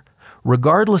nowhere,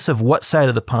 regardless of what side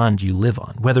of the pond you live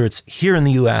on, whether it's here in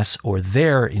the U.S. or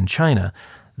there in China.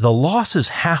 The losses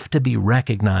have to be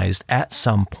recognized at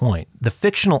some point. The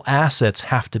fictional assets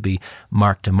have to be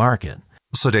marked to market.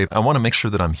 So, Dave, I want to make sure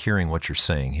that I'm hearing what you're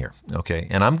saying here, okay?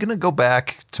 And I'm going to go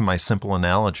back to my simple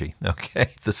analogy,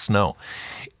 okay? The snow.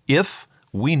 If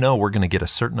we know we're going to get a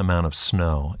certain amount of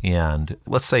snow, and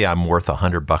let's say I'm worth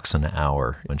 $100 an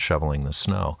hour when shoveling the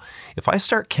snow, if I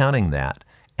start counting that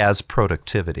as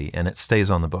productivity and it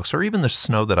stays on the books, or even the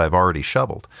snow that I've already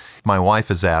shoveled, my wife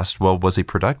has asked, well, was he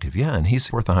productive? Yeah, and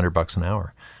he's worth $100 an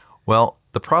hour. Well,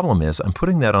 the problem is I'm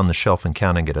putting that on the shelf and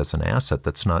counting it as an asset.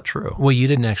 That's not true. Well, you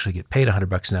didn't actually get paid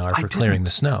 $100 an hour for clearing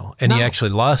the snow. And you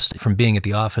actually lost from being at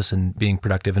the office and being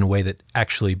productive in a way that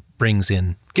actually brings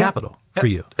in capital for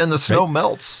you. And the snow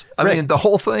melts. I mean, the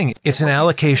whole thing. It's an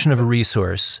allocation of a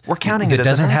resource. We're counting that it as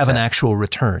an doesn't have an asset. actual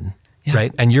return.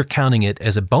 Right? And you're counting it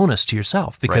as a bonus to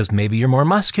yourself because maybe you're more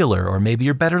muscular or maybe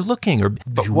you're better looking.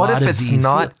 But what if it's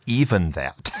not even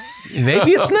that?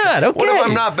 Maybe it's not. Okay. What if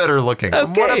I'm not better looking?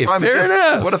 Okay, fair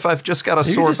enough. What if I've just got a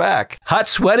sore back? Hot,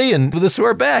 sweaty, and with a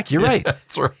sore back. You're right.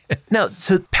 That's right. Now,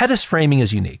 so Pettis' framing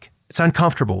is unique. It's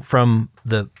uncomfortable from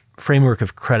the framework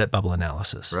of credit bubble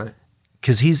analysis. Right.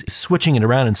 Because he's switching it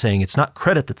around and saying it's not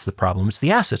credit that's the problem, it's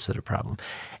the assets that are the problem.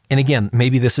 And again,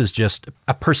 maybe this is just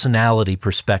a personality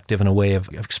perspective and a way of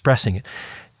expressing it.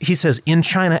 He says, in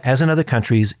China, as in other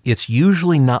countries, it's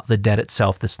usually not the debt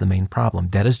itself that's the main problem.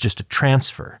 Debt is just a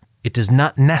transfer. It does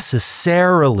not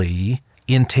necessarily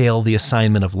entail the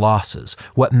assignment of losses.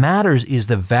 What matters is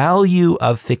the value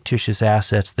of fictitious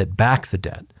assets that back the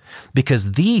debt,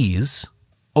 because these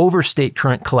overstate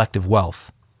current collective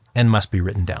wealth and must be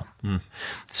written down.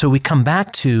 So we come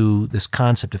back to this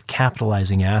concept of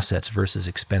capitalizing assets versus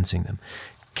expensing them.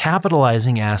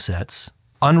 Capitalizing assets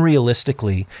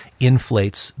unrealistically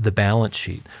inflates the balance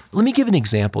sheet. Let me give an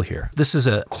example here. This is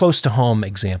a close-to-home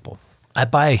example. I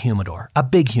buy a humidor, a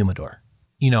big humidor.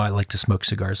 You know I like to smoke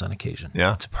cigars on occasion.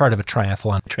 Yeah. It's a part of a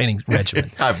triathlon training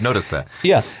regimen. I've noticed that.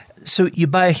 Yeah. So you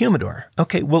buy a humidor.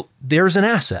 Okay, well, there's an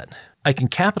asset. I can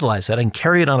capitalize that. I can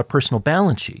carry it on a personal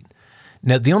balance sheet.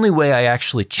 Now, the only way I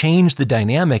actually change the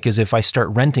dynamic is if I start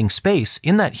renting space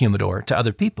in that humidor to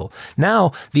other people.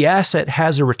 Now, the asset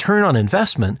has a return on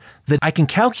investment that I can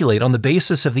calculate on the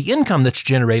basis of the income that's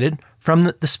generated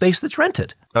from the space that's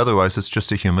rented. Otherwise, it's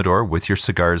just a humidor with your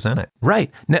cigars in it. Right.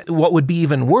 Now, what would be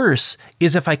even worse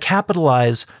is if I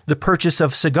capitalize the purchase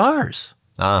of cigars.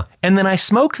 And then I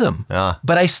smoke them,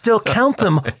 but I still count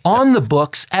them on the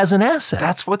books as an asset.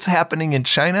 That's what's happening in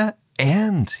China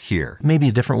and here. Maybe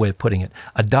a different way of putting it.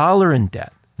 $1 in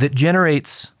debt that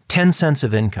generates 10 cents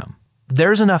of income.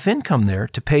 There's enough income there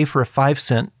to pay for a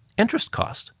 5-cent interest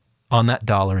cost on that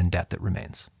 $1 in debt that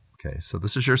remains. Okay, so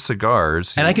this is your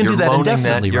cigars. And I can do that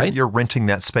indefinitely, right? You're renting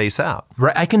that space out.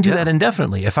 Right, I can do that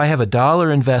indefinitely. If I have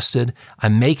 $1 invested,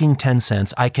 I'm making 10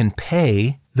 cents, I can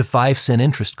pay the 5-cent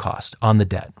interest cost on the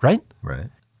debt, right? Right.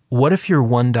 What if you're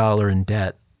 $1 in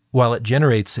debt, while it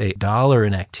generates $1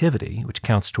 in activity, which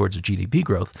counts towards GDP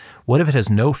growth, what if it has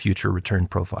no future return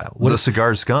profile? The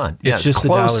cigar's gone. It's just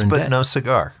close, $1 in but debt. no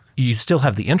cigar. You still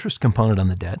have the interest component on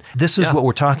the debt. This is what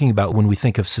we're talking about when we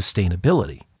think of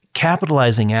sustainability.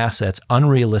 Capitalizing assets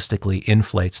unrealistically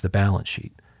inflates the balance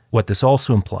sheet. What this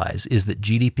also implies is that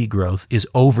GDP growth is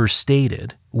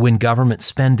overstated when government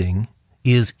spending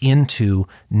is into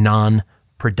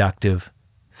non-productive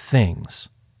things.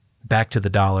 Back to the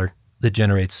dollar that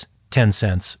generates 10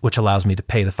 cents, which allows me to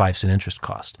pay the 5-cent interest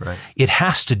cost. Right. It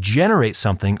has to generate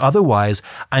something. Otherwise,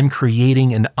 I'm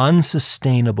creating an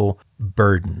unsustainable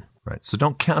burden. Right. So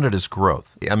don't count it as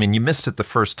growth. I mean, you missed it the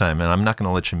first time, and I'm not going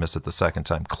to let you miss it the second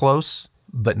time. Close.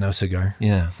 But no cigar.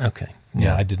 Yeah. Okay.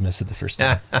 Yeah, I did miss it the first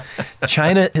time.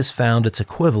 China has found its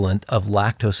equivalent of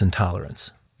lactose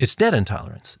intolerance. It's debt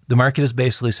intolerance. The market has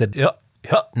basically said, yep,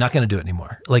 not going to do it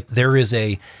anymore. Like there is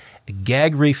a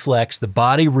gag reflex, the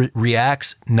body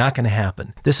reacts, not going to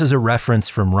happen. This is a reference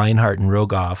from Reinhardt and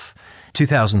Rogoff,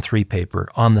 2003 paper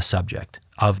on the subject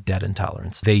of debt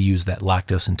intolerance. They use that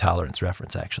lactose intolerance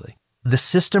reference, actually. The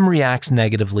system reacts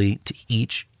negatively to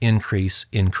each increase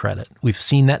in credit. We've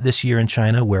seen that this year in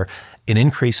China where an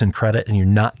increase in credit and you're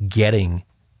not getting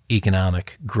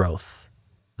economic growth.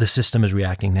 The system is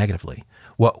reacting negatively.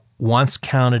 What once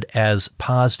counted as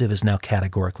positive is now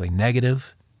categorically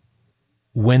negative.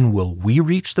 When will we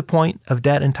reach the point of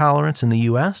debt intolerance in the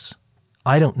U.S.?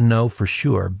 I don't know for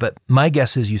sure, but my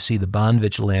guess is you see the bond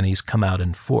vigilantes come out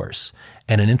in force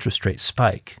and an interest rate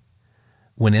spike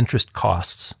when interest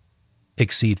costs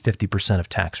exceed 50% of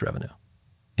tax revenue.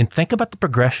 And think about the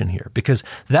progression here, because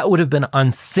that would have been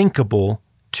unthinkable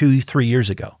 2-3 years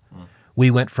ago. We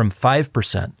went from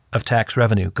 5% of tax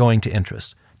revenue going to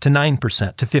interest to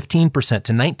 9%, to 15%,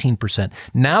 to 19%.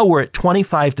 Now we're at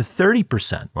 25 to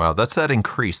 30%. Wow, that's that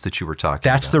increase that you were talking about.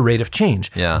 That's the rate of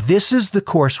change. Yeah. This is the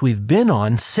course we've been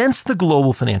on since the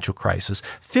global financial crisis.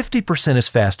 50% is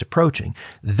fast approaching.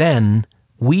 Then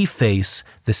we face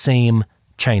the same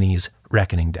Chinese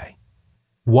reckoning day.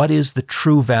 What is the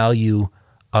true value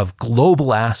of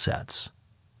global assets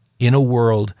in a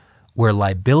world where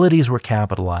liabilities were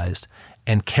capitalized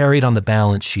and carried on the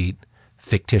balance sheet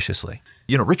fictitiously?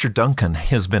 You know, Richard Duncan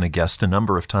has been a guest a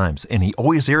number of times, and he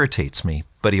always irritates me,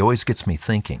 but he always gets me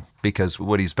thinking, because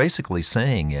what he's basically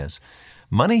saying is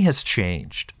money has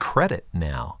changed. Credit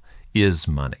now is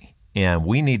money, and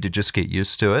we need to just get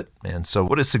used to it. And so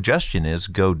what his suggestion is,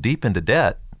 go deep into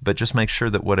debt, but just make sure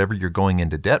that whatever you're going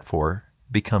into debt for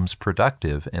becomes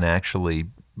productive and actually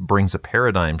brings a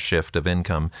paradigm shift of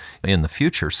income in the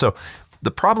future. So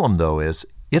the problem, though, is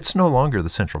it's no longer the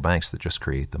central banks that just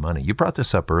create the money. You brought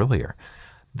this up earlier.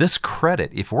 This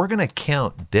credit, if we're going to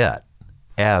count debt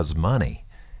as money,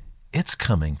 it's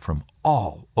coming from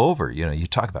all over. You know, you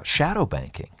talk about shadow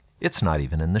banking. It's not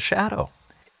even in the shadow.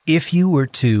 If you were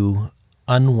to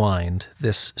unwind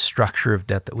this structure of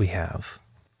debt that we have,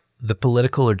 the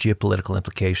political or geopolitical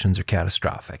implications are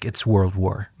catastrophic. It's World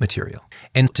War material.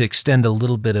 And to extend a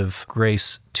little bit of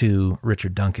grace to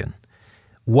Richard Duncan,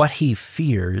 what he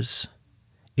fears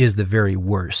is the very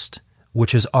worst,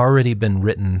 which has already been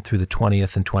written through the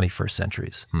 20th and 21st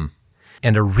centuries.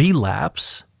 And a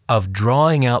relapse of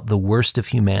drawing out the worst of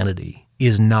humanity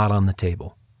is not on the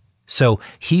table. So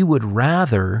he would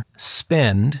rather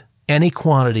spend any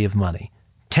quantity of money,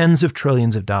 tens of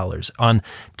trillions of dollars, on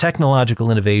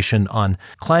technological innovation, on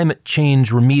climate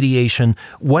change remediation,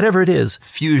 whatever it is.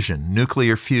 Fusion,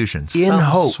 nuclear fusion, In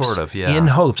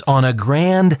hopes, on a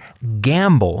grand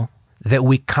gamble that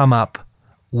we come up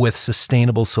with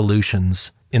sustainable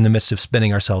solutions in the midst of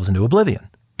spinning ourselves into oblivion.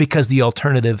 Because the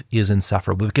alternative is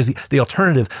insufferable. Because the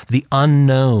alternative, the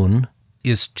unknown,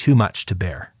 is too much to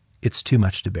bear. It's too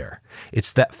much to bear.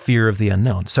 It's that fear of the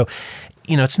unknown. So,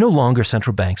 it's no longer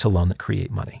central banks alone that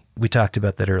create money. We talked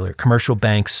about that earlier. Commercial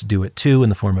banks do it too in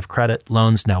the form of credit,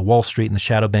 loans. Now Wall Street and the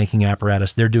shadow banking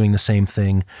apparatus, they're doing the same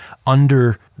thing.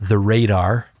 Under the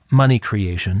radar, money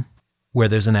creation, where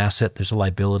there's an asset, there's a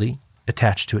liability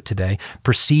attached to it today.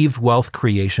 Perceived wealth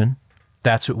creation,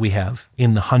 that's what we have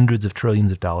in the hundreds of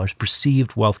trillions of dollars.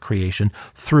 Perceived wealth creation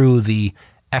through the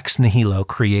ex nihilo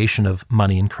creation of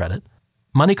money and credit.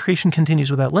 Money creation continues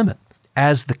without limit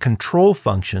as the control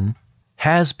function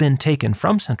has been taken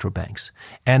from central banks,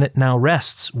 and it now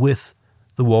rests with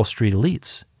the Wall Street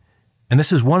elites. And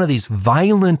this is one of these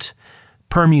violent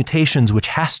permutations which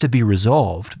has to be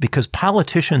resolved because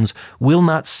politicians will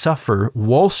not suffer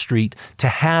Wall Street to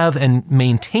have and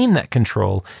maintain that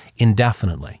control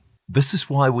indefinitely. This is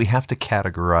why we have to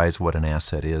categorize what an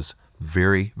asset is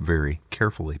very, very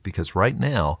carefully, because right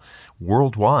now,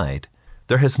 worldwide,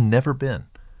 there has never been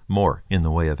more in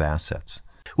the way of assets.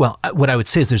 Well, what I would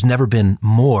say is there's never been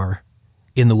more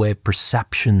in the way of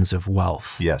perceptions of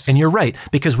wealth. Yes. And you're right,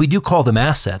 because we do call them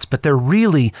assets, but they're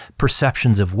really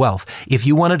perceptions of wealth. If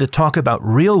you wanted to talk about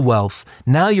real wealth,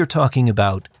 now you're talking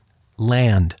about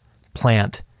land,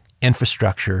 plant,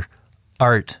 infrastructure,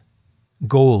 art,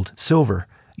 gold, silver.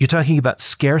 You're talking about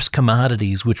scarce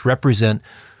commodities which represent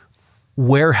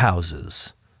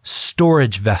warehouses,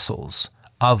 storage vessels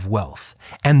of wealth.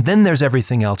 And then there's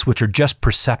everything else, which are just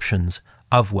perceptions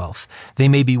of wealth. They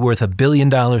may be worth $1 billion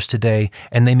today,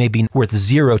 and they may be worth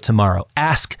zero tomorrow.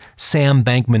 Ask Sam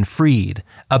Bankman-Fried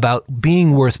about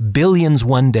being worth billions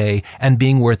one day and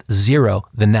being worth zero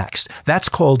the next. That's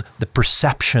called the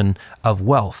perception of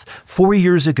wealth. 4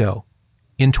 years ago,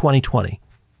 in 2020,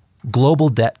 global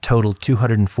debt totaled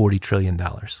 $240 trillion.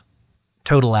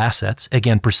 Total assets,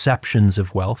 again, perceptions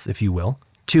of wealth, if you will,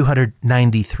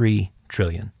 $293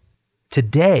 trillion.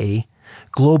 Today,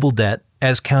 global debt,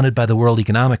 as counted by the World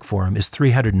Economic Forum, is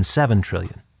 $307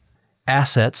 trillion.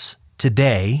 Assets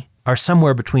today are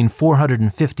somewhere between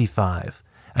 $455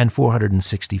 and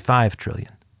 $465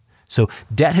 trillion. So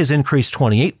debt has increased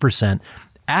 28%,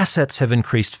 assets have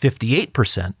increased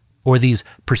 58%, or these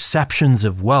perceptions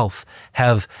of wealth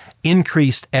have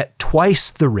increased at twice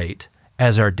the rate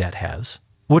as our debt has,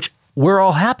 which we're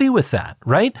all happy with that,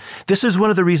 right? This is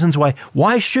one of the reasons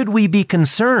why should we be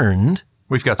concerned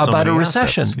We've got so about many a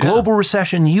recession, assets. global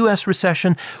recession, U.S.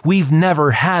 recession? We've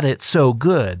never had it so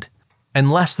good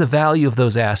unless the value of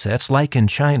those assets, like in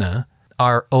China,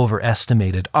 are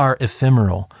overestimated, are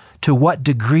ephemeral. To what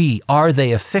degree are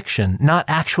they a fiction, not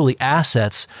actually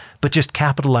assets, but just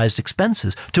capitalized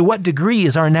expenses? To what degree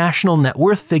is our national net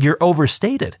worth figure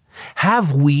overstated?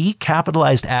 Have we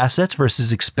capitalized assets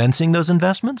versus expensing those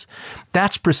investments?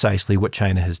 That's precisely what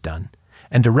China has done.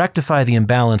 And to rectify the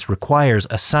imbalance requires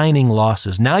assigning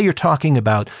losses. Now you're talking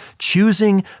about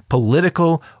choosing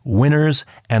political winners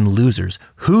and losers.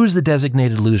 Who's the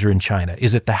designated loser in China?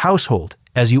 Is it the household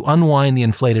as you unwind the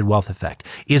inflated wealth effect?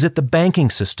 Is it the banking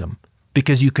system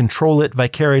because you control it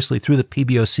vicariously through the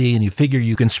PBOC and you figure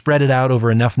you can spread it out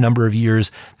over enough number of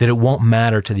years that it won't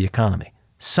matter to the economy?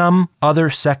 Some other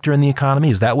sector in the economy,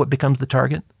 is that what becomes the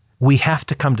target? We have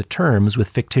to come to terms with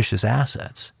fictitious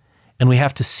assets. And we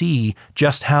have to see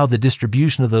just how the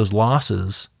distribution of those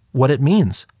losses, what it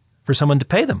means for someone to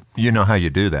pay them. You know how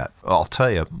you do that. I'll tell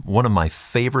you, one of my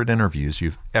favorite interviews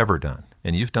you've ever done,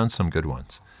 and you've done some good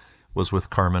ones, was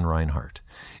with Carmen Reinhart.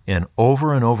 And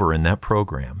over in that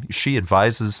program, she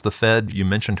advises the Fed. You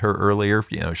mentioned her earlier.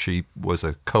 She was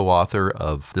a co-author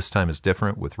of This Time is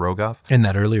Different with Rogoff. In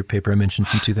that earlier paper I mentioned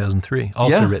from 2003,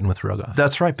 also written with Rogoff.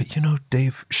 That's right. But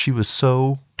Dave, she was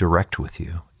so direct with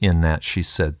you in that she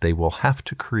said they will have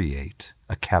to create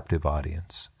a captive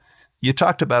audience. You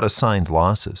talked about assigned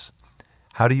losses.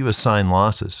 How do you assign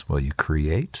losses? Well, you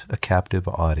create a captive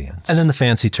audience. And then the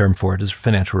fancy term for it is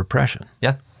financial repression.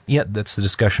 Yeah. Yeah, that's the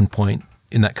discussion point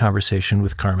in that conversation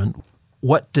with Carmen,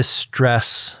 what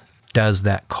distress does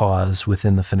that cause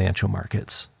within the financial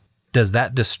markets? Does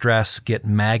that distress get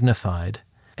magnified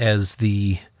as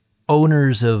the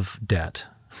owners of debt,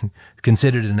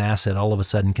 considered an asset, all of a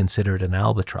sudden considered an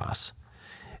albatross?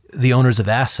 The owners of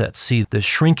assets see the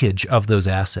shrinkage of those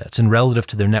assets and relative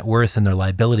to their net worth and their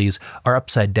liabilities are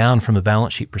upside down from a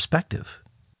balance sheet perspective.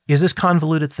 Is this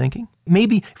convoluted thinking?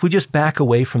 Maybe if we just back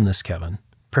away from this, Kevin,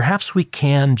 perhaps we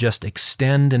can just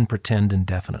extend and pretend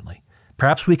indefinitely.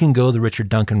 Perhaps we can go the Richard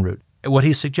Duncan route, what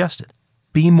he suggested.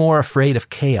 Be more afraid of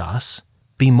chaos,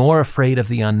 be more afraid of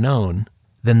the unknown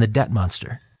than the debt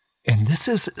monster. And this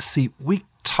is, we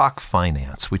talk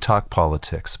finance, we talk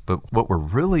politics, but what we're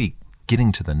really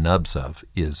getting to the nubs of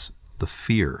is the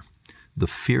fear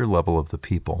level of the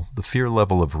people, the fear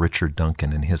level of Richard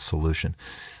Duncan and his solution.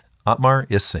 Otmar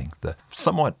Issing, the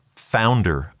somewhat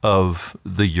founder of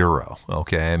the euro,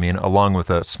 okay? I mean, along with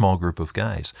a small group of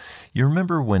guys. You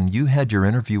remember when you had your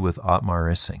interview with Otmar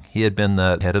Issing? He had been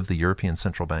the head of the European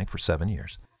Central Bank for 7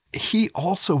 years. He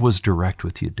also was direct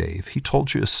with you, Dave. He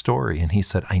told you a story, and he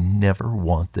said, I never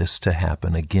want this to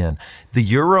happen again. The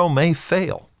euro may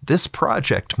fail. This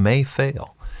project may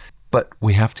fail, but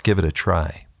we have to give it a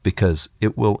try because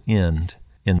it will end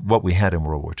in what we had in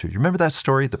World War II. You remember that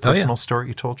story, the personal story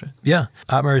you told you? Yeah.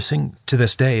 Otmar Issing, to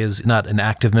this day, is not an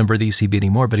active member of the ECB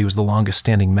anymore, but he was the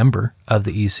longest-standing member of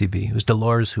the ECB. It was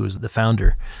Delors who was the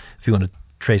founder, if you want to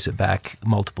trace it back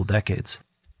multiple decades.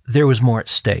 There was more at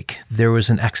stake. There was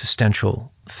an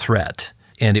existential threat,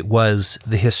 and it was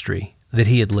the history that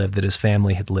he had lived, that his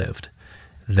family had lived,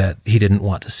 that he didn't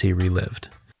want to see relived.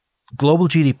 Global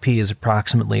GDP is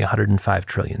approximately $105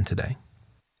 trillion today.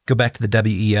 Go back to the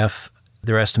WEF,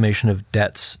 their estimation of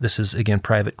debts, this is, again,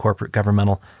 private, corporate,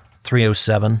 governmental,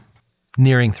 307,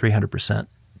 nearing 300%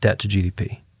 debt to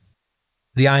GDP.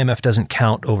 The IMF doesn't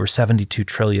count over $72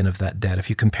 trillion of that debt. If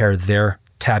you compare their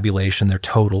tabulation, their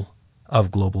total of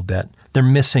global debt, they're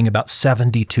missing about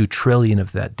 $72 trillion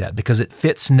of that debt because it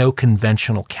fits no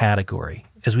conventional category.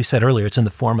 As we said earlier, it's in the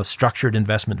form of structured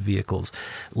investment vehicles,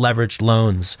 leveraged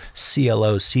loans,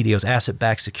 CLOs, CDOs,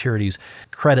 asset-backed securities,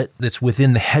 credit that's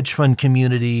within the hedge fund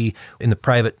community, in the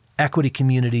private equity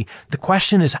community. The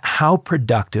question is, how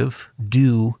productive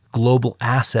do global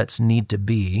assets need to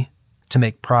be to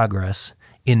make progress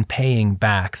in paying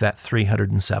back that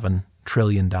 $307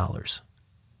 trillion?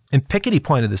 And Piketty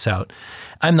pointed this out.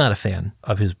 I'm not a fan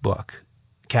of his book,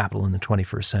 Capital in the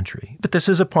 21st Century. But this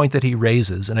is a point that he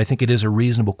raises, and I think it is a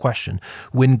reasonable question.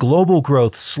 When global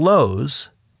growth slows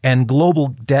and global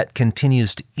debt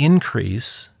continues to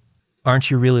increase,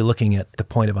 aren't you really looking at the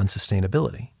point of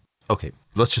unsustainability? Okay,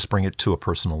 let's just bring it to a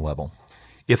personal level.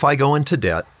 If I go into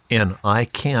debt and I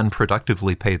can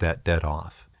productively pay that debt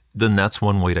off, then that's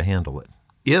one way to handle it.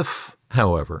 If,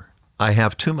 however, I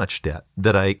have too much debt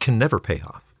that I can never pay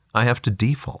off, I have to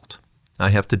default. I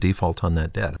have to default on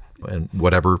that debt and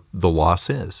whatever the loss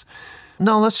is.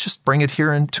 No, let's just bring it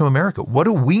here into America. What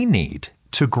do we need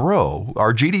to grow?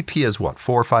 Our GDP is what,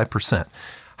 4 or 5%.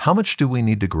 How much do we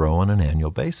need to grow on an annual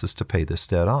basis to pay this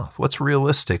debt off? What's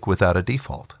realistic without a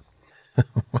default?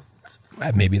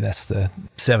 Maybe that's the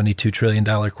 $72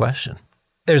 trillion question.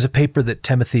 There's a paper that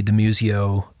Timothy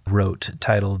DiMuzio wrote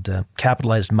titled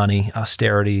Capitalized Money,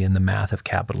 Austerity, and the Math of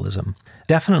Capitalism.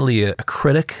 Definitely a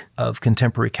critic of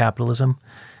contemporary capitalism,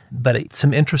 but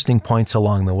some interesting points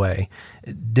along the way.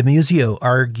 DiMuzio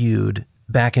argued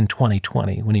back in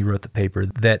 2020 when he wrote the paper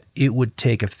that it would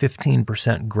take a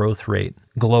 15% growth rate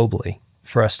globally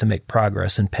for us to make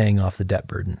progress in paying off the debt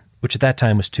burden, which at that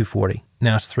time was 240.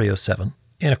 Now it's 307.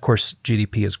 And of course,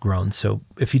 GDP has grown. So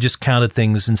if you just counted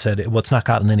things and said, well, it's not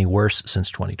gotten any worse since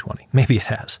 2020, maybe it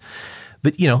has.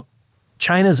 But,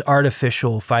 China's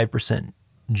artificial 5%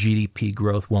 GDP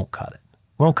growth won't cut it.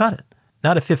 Won't cut it.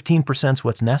 Not if 15% is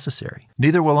what's necessary.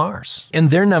 Neither will ours.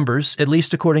 And their numbers, at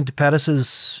least according to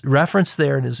Pettis's reference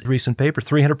there in his recent paper,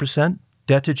 300%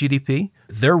 debt to GDP,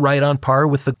 they're right on par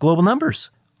with the global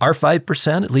numbers. Our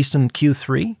 5%, at least in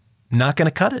Q3, not going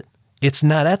to cut it. It's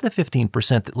not at the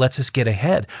 15% that lets us get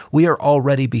ahead. We are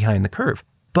already behind the curve.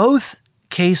 Both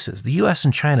cases, the U.S.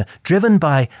 and China, driven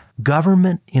by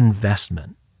government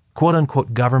investment, quote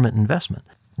unquote government investment.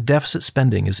 Deficit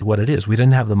spending is what it is. We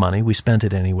didn't have the money. We spent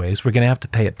it anyways. We're going to have to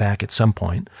pay it back at some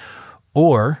point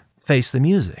or face the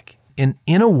music. In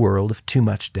a world of too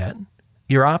much debt,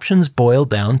 your options boil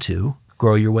down to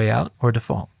grow your way out or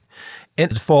default. And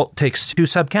default takes two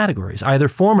subcategories, either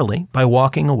formally by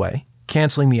walking away,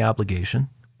 canceling the obligation,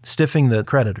 stiffing the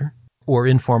creditor, or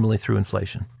informally through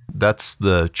inflation. That's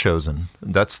the chosen.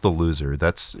 That's the loser.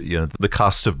 That's, the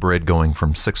cost of bread going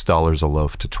from $6 a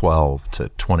loaf to $12 to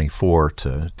 $24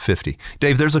 to $50.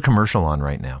 Dave, there's a commercial on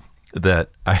right now that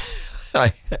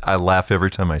I laugh every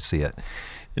time I see it.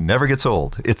 It never gets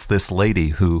old. It's this lady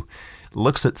who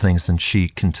looks at things and she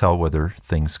can tell whether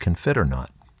things can fit or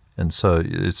not. And so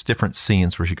it's different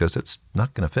scenes where she goes, it's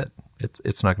not going to fit.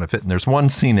 It's not going to fit. And there's one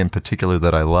scene in particular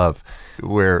that I love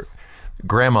where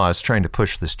Grandma is trying to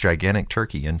push this gigantic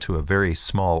turkey into a very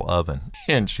small oven.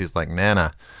 And she's like,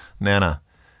 Nana,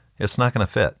 it's not going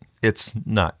to fit. It's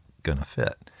not going to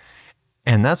fit.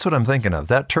 And that's what I'm thinking of.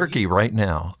 That turkey right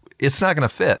now, it's not going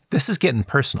to fit. This is getting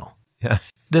personal. Yeah.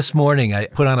 This morning, I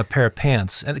put on a pair of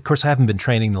pants. And of course, I haven't been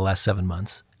training the last 7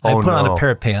 months. I put on a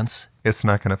pair of pants. It's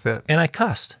not going to fit. And I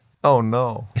cussed. Oh,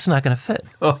 no. It's not going to fit.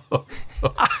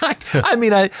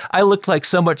 I looked like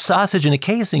so much sausage in a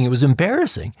casing. It was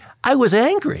embarrassing. I was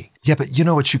angry. Yeah, but you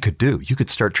know what you could do? You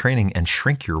could start training and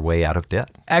shrink your way out of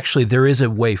debt. Actually, there is a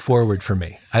way forward for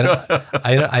me.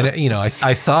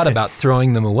 I thought about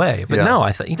throwing them away, but no,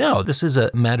 I thought, this is a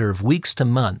matter of weeks to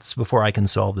months before I can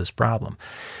solve this problem.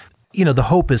 The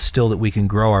hope is still that we can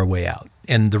grow our way out.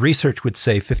 And the research would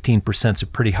say 15% is a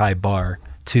pretty high bar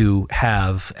to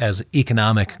have as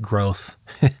economic growth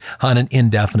on an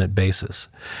indefinite basis.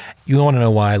 You want to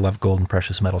know why I love gold and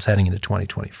precious metals heading into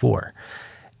 2024?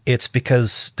 It's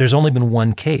because there's only been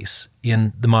one case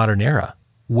in the modern era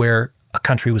where a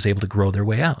country was able to grow their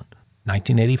way out.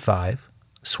 1985,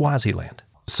 Swaziland.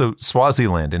 So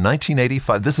Swaziland in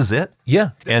 1985, this is it? Yeah.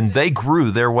 And they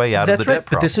grew their way out of the debt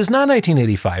problem. But this is not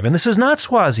 1985, and this is not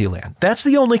Swaziland. That's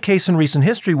the only case in recent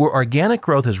history where organic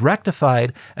growth has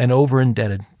rectified an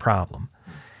over-indebted problem.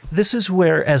 This is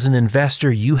where, as an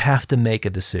investor, you have to make a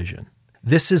decision.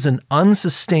 This is an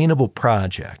unsustainable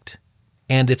project,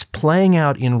 and it's playing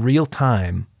out in real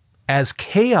time as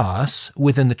chaos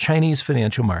within the Chinese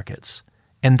financial markets.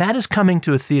 And that is coming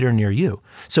to a theater near you.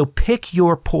 So pick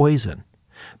your poison.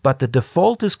 But the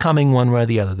default is coming one way or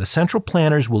the other. The central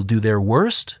planners will do their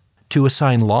worst to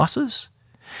assign losses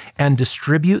and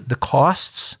distribute the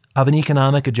costs of an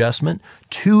economic adjustment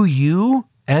to you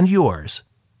and yours.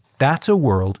 That's a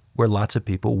world where lots of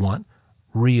people want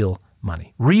real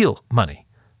money. Real money.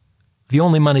 The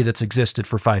only money that's existed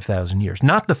for 5,000 years.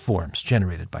 Not the forms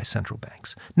generated by central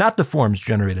banks. Not the forms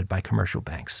generated by commercial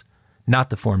banks. Not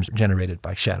the forms generated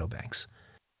by shadow banks.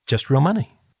 Just real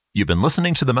money. You've been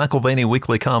listening to the McAlvany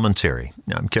Weekly Commentary.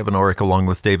 I'm Kevin Orrick along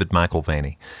with David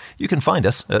McAlvany. You can find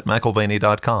us at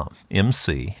McAlvany.com,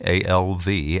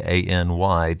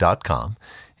 McAlvany.com,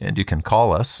 and you can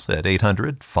call us at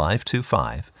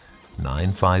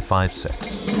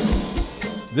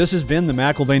 800-525-9556. This has been the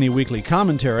McAlvany Weekly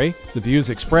Commentary. The views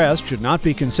expressed should not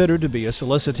be considered to be a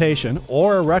solicitation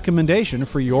or a recommendation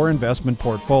for your investment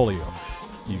portfolio.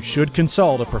 You should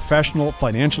consult a professional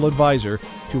financial advisor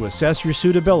to assess your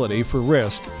suitability for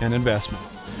risk and investment.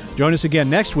 Join us again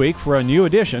next week for a new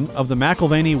edition of the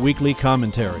McAlvany Weekly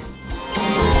Commentary.